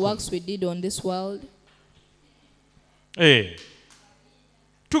ku nsi.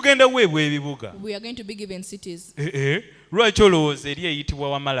 Tugenda weebwa ebibuga. Lwaki olowooza eri eyitibwa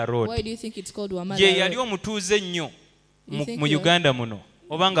Wamala Road? Ye yali omutuuze ennyo mu Uganda muno,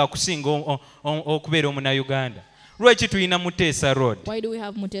 oba ng'akusinga okubeera omunayuganda. Lwaki tulina Muteesa Road?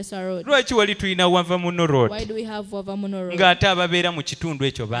 Lwaki wali tulina Wava Muno Road? Ng'ate ababeera mu kitundu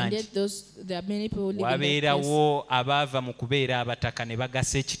ekyo bangi. Wabeerawo abaava mu kubeera abataka ne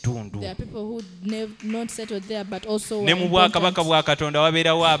bagasa ekitundu. Ne mu bwakabaka bwa Katonda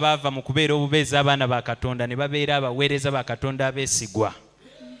wabeerawo abaava mu kubeera obubeezi abaana ba Katonda ne babeera abaweereza ba Katonda abeesigwa.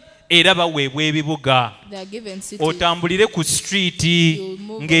 Era baweebwa ebibuga. Otambulire ku street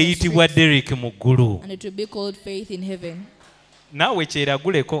ng'eyitibwa Derek mu ggulu. Naawe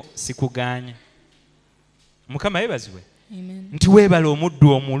kyeraguleko sikuganya. Mukama yeebazibwe nti weebala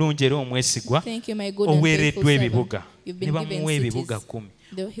omuddu omulungi era omwesigwa oweereddwa ebibuga. Ne bamuwa ebibuga 10.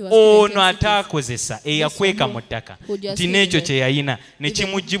 Ono ataakozesa eyakweka mu ttaka nti n'ekyo kye yayina ne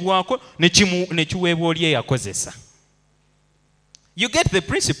kimugibwako ne kiweebwa oli eyakozesa. You get the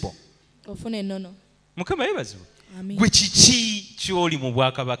principle. Mukama yeebazibwe. Gwe kiki ky'oli mu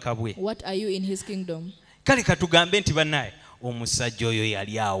bwakabaka bwe? Kale katugambe nti bannaye omusajja oyo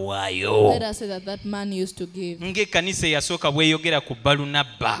yali awaayo. Ng'ekkanisa eyasooka bweyogera ku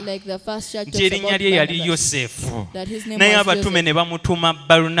Balunabba nti erinnya lye yali Yosefu, naye abatume ne bamutuuma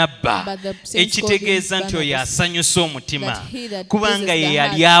Balunabba, ekitegeeza nti oyo asanyusa omutima kubanga ye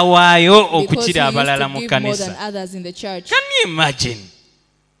yali awaayo okukira abalala mu kkanisa. Can you imagine?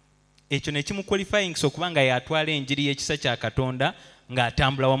 Ekyo ne kimuqualifying okubanga yatwala enjiri y'ekisa kya Katonda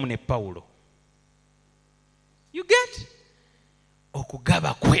ng'atambula wamu ne Pawulo. You get?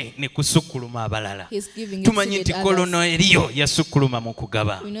 Okugaba kwe ne kusukkuluma abalala. Tumanyi nti Koloneliyo yasukkuluma mu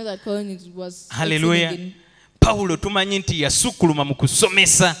kugaba. Haleluya. Paulo tumanyi nti yasukuluma mu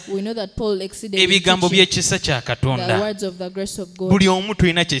kusomesa ebigambo by'ekisa kya Katonda. Buli omu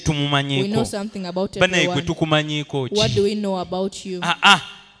tulina kye tumumanyiiko. Banaye gwe tukumanyiiko ki?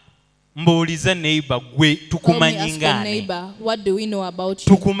 Mbuuliza neighbor gwe tukumanyi ng'ani?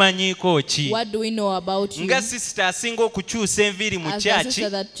 Tukumanyiiko ki? Nga sister asinga okukyusa enviiri mu kyaki?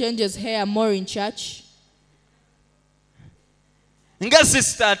 Nga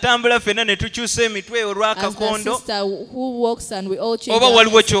sister atambula ffenna ne tukyusa emitwe olw'akakondo, oba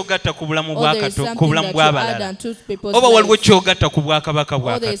waliwo kyogatta ku bulamu bw'abalala, oba waliwo kyogatta ku bwakabaka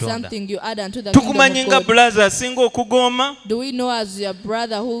bwa Katonda? Tukumanyi nga brother asinga okugoma,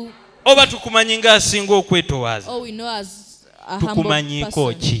 oba tukumanyi nga asinga okwetoowaza?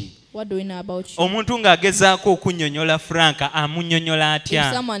 Tukumanyiiko ki? Omuntu ng'agezaako okunnyonnyola Franka amunnyonnyola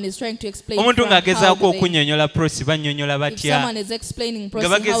atya? Omuntu ng'agezaako okunnyonnyola Prosi bannyonnyola batya? Nga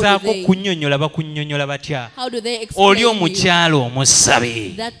bagezaako okunnyonnyola bakunnyonnyola batya? Oli omukyala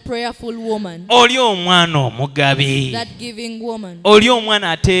omusabe, oli omwana omugabe, oli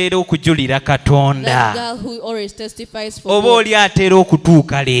omwana ateera okujulira Katonda, oba oli ateera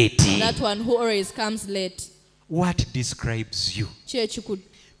okutuuka leeti. What describes you?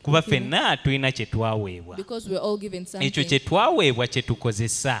 Kuba ffenna tulina kye twaweebwa, ekyo kye twaweebwa kye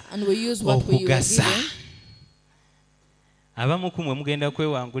tukozesa okugasa. Abamu ku mmwe mugenda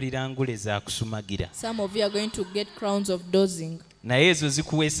kwewangulira ngule za kusumagira, naye ezo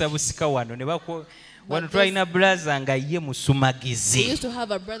zikuweesa busika wano ne wano twalina brother nga ye musumagizi,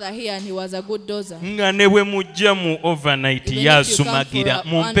 nga ne bwe mujja mu overnight yasumagira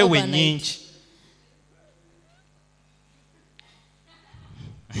mu mpewo ennyingi.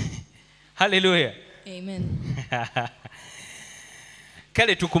 Hallelujah. Amen.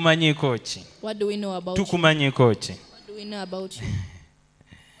 Kale tukumanyiiko ki? What do we know about tukumanyiiko ki? What do we know about you?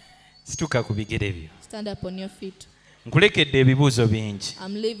 Situka ku bigere byo. Stand up on your feet. Nkulekedde ebibuuzo bingi.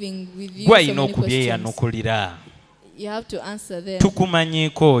 I'm living with you. Gwe alina okubyeyanukulira. You have to answer them.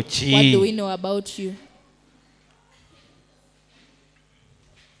 Tukumanyiiko ki? What do we know about you?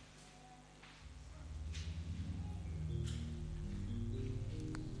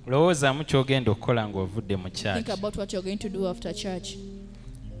 Lowoozamu ky'ogenda okukola ng'ovudde mu church. Think about what you're going to do after church.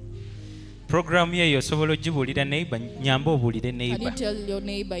 Programu yeyo osobola ogibuulira neighbor, nyamba obuulire neighbor. Can you tell your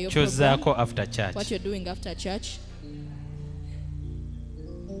neighbor your Chozaako program? after church. What you're doing after church?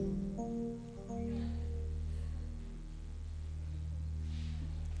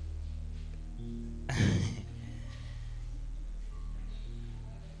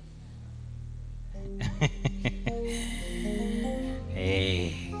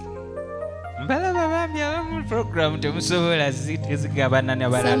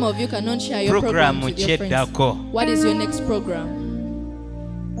 Some of you cannot share your program with your friends. What is your next program?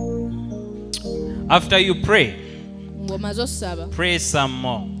 After you pray some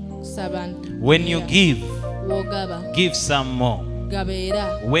more. When you give some more.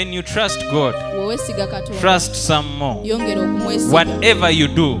 When you trust God, trust some more. Whatever you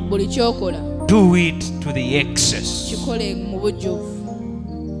do it to the excess.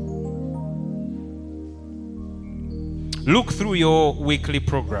 Look through your weekly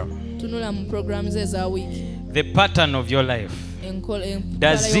program. The pattern of your life.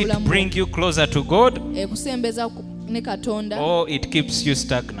 Does it bring you closer to God, or it keeps you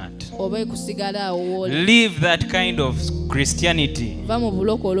stagnant? Live that kind of Christianity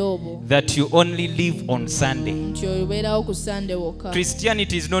that you only live on Sunday.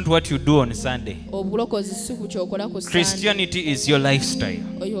 Christianity is not what you do on Sunday. Christianity is your lifestyle.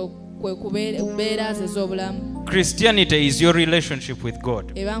 Christianity is your relationship with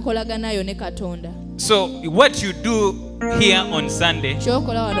God. So what you do here on Sunday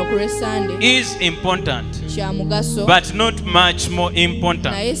is important, but not much more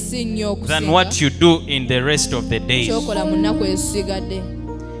important than what you do in the rest of the days.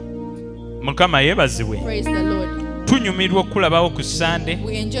 Mukama yebazibwe. Tunyumirwa okulabawo ku Sunday,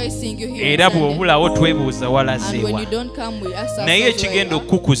 era bw'obulawo twebuuza walazeewa. Naye ekigenda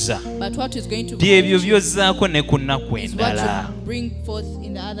okukuza byebyo by'ozzaako ne ku nnaku endala.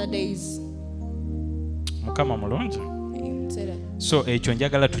 Mukama mulungi. So ekyo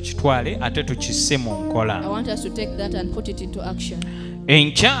njagala tukitwale ate tukisse mu nkola.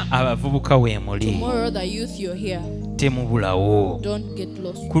 Enkya abavubuka weemuli temubulawo.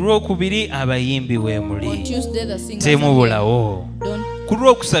 Ku Lwokubiri abayimbi weemuli temubulawo. Ku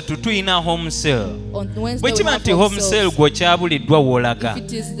Lwokusatu tuyina home cell. Bwe kiba nti home cell gw'okyabuliddwa w'olaga,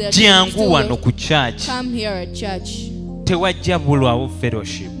 jangu wano ku church. Tewajja bulwawo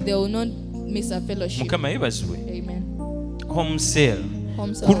fellowship. Mukama yebazibwe. Home cell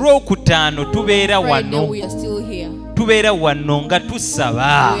ku Lwokutaano tubeera wano. Tubeera wano nga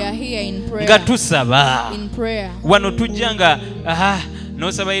tusaba. Wano tujja nga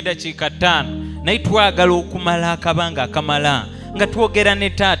n'osaba eddakiika 5 naye twagala okumala akabanga akamala nga twogera ne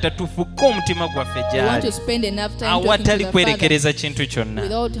taata tufuke omutima gwaffe gy'ali awatali kwerekereza kintu kyonna.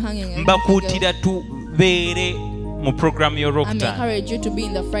 Mbakuutira tubeere mu program y'Olwokutaano.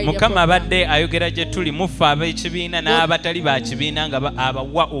 Mukama abadde ayogera gye tuli mufe ab'ekibiina n'abatali ba kibiina nga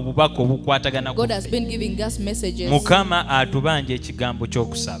abawa obubaka obukwatagana ku ffe. Mukama atubanja ekigambo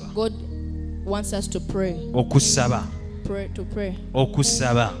ky'okusaba. Okusaba.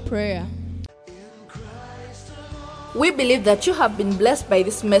 Okusaba. We believe that you have been blessed by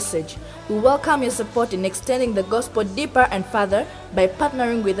this message. We welcome your support in extending the gospel deeper and further by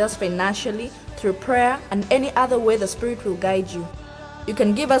partnering with us financially, through prayer, and any other way the Spirit will guide you. You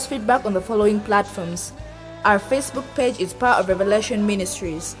can give us feedback on the following platforms. Our Facebook page is Power of Revelation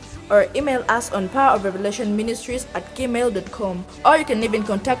Ministries, or email us on powerofrevelationministries@gmail.com, or you can even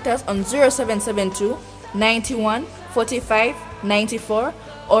contact us on 0772 91 45 94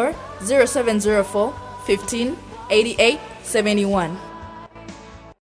 or 0704 15 88 71.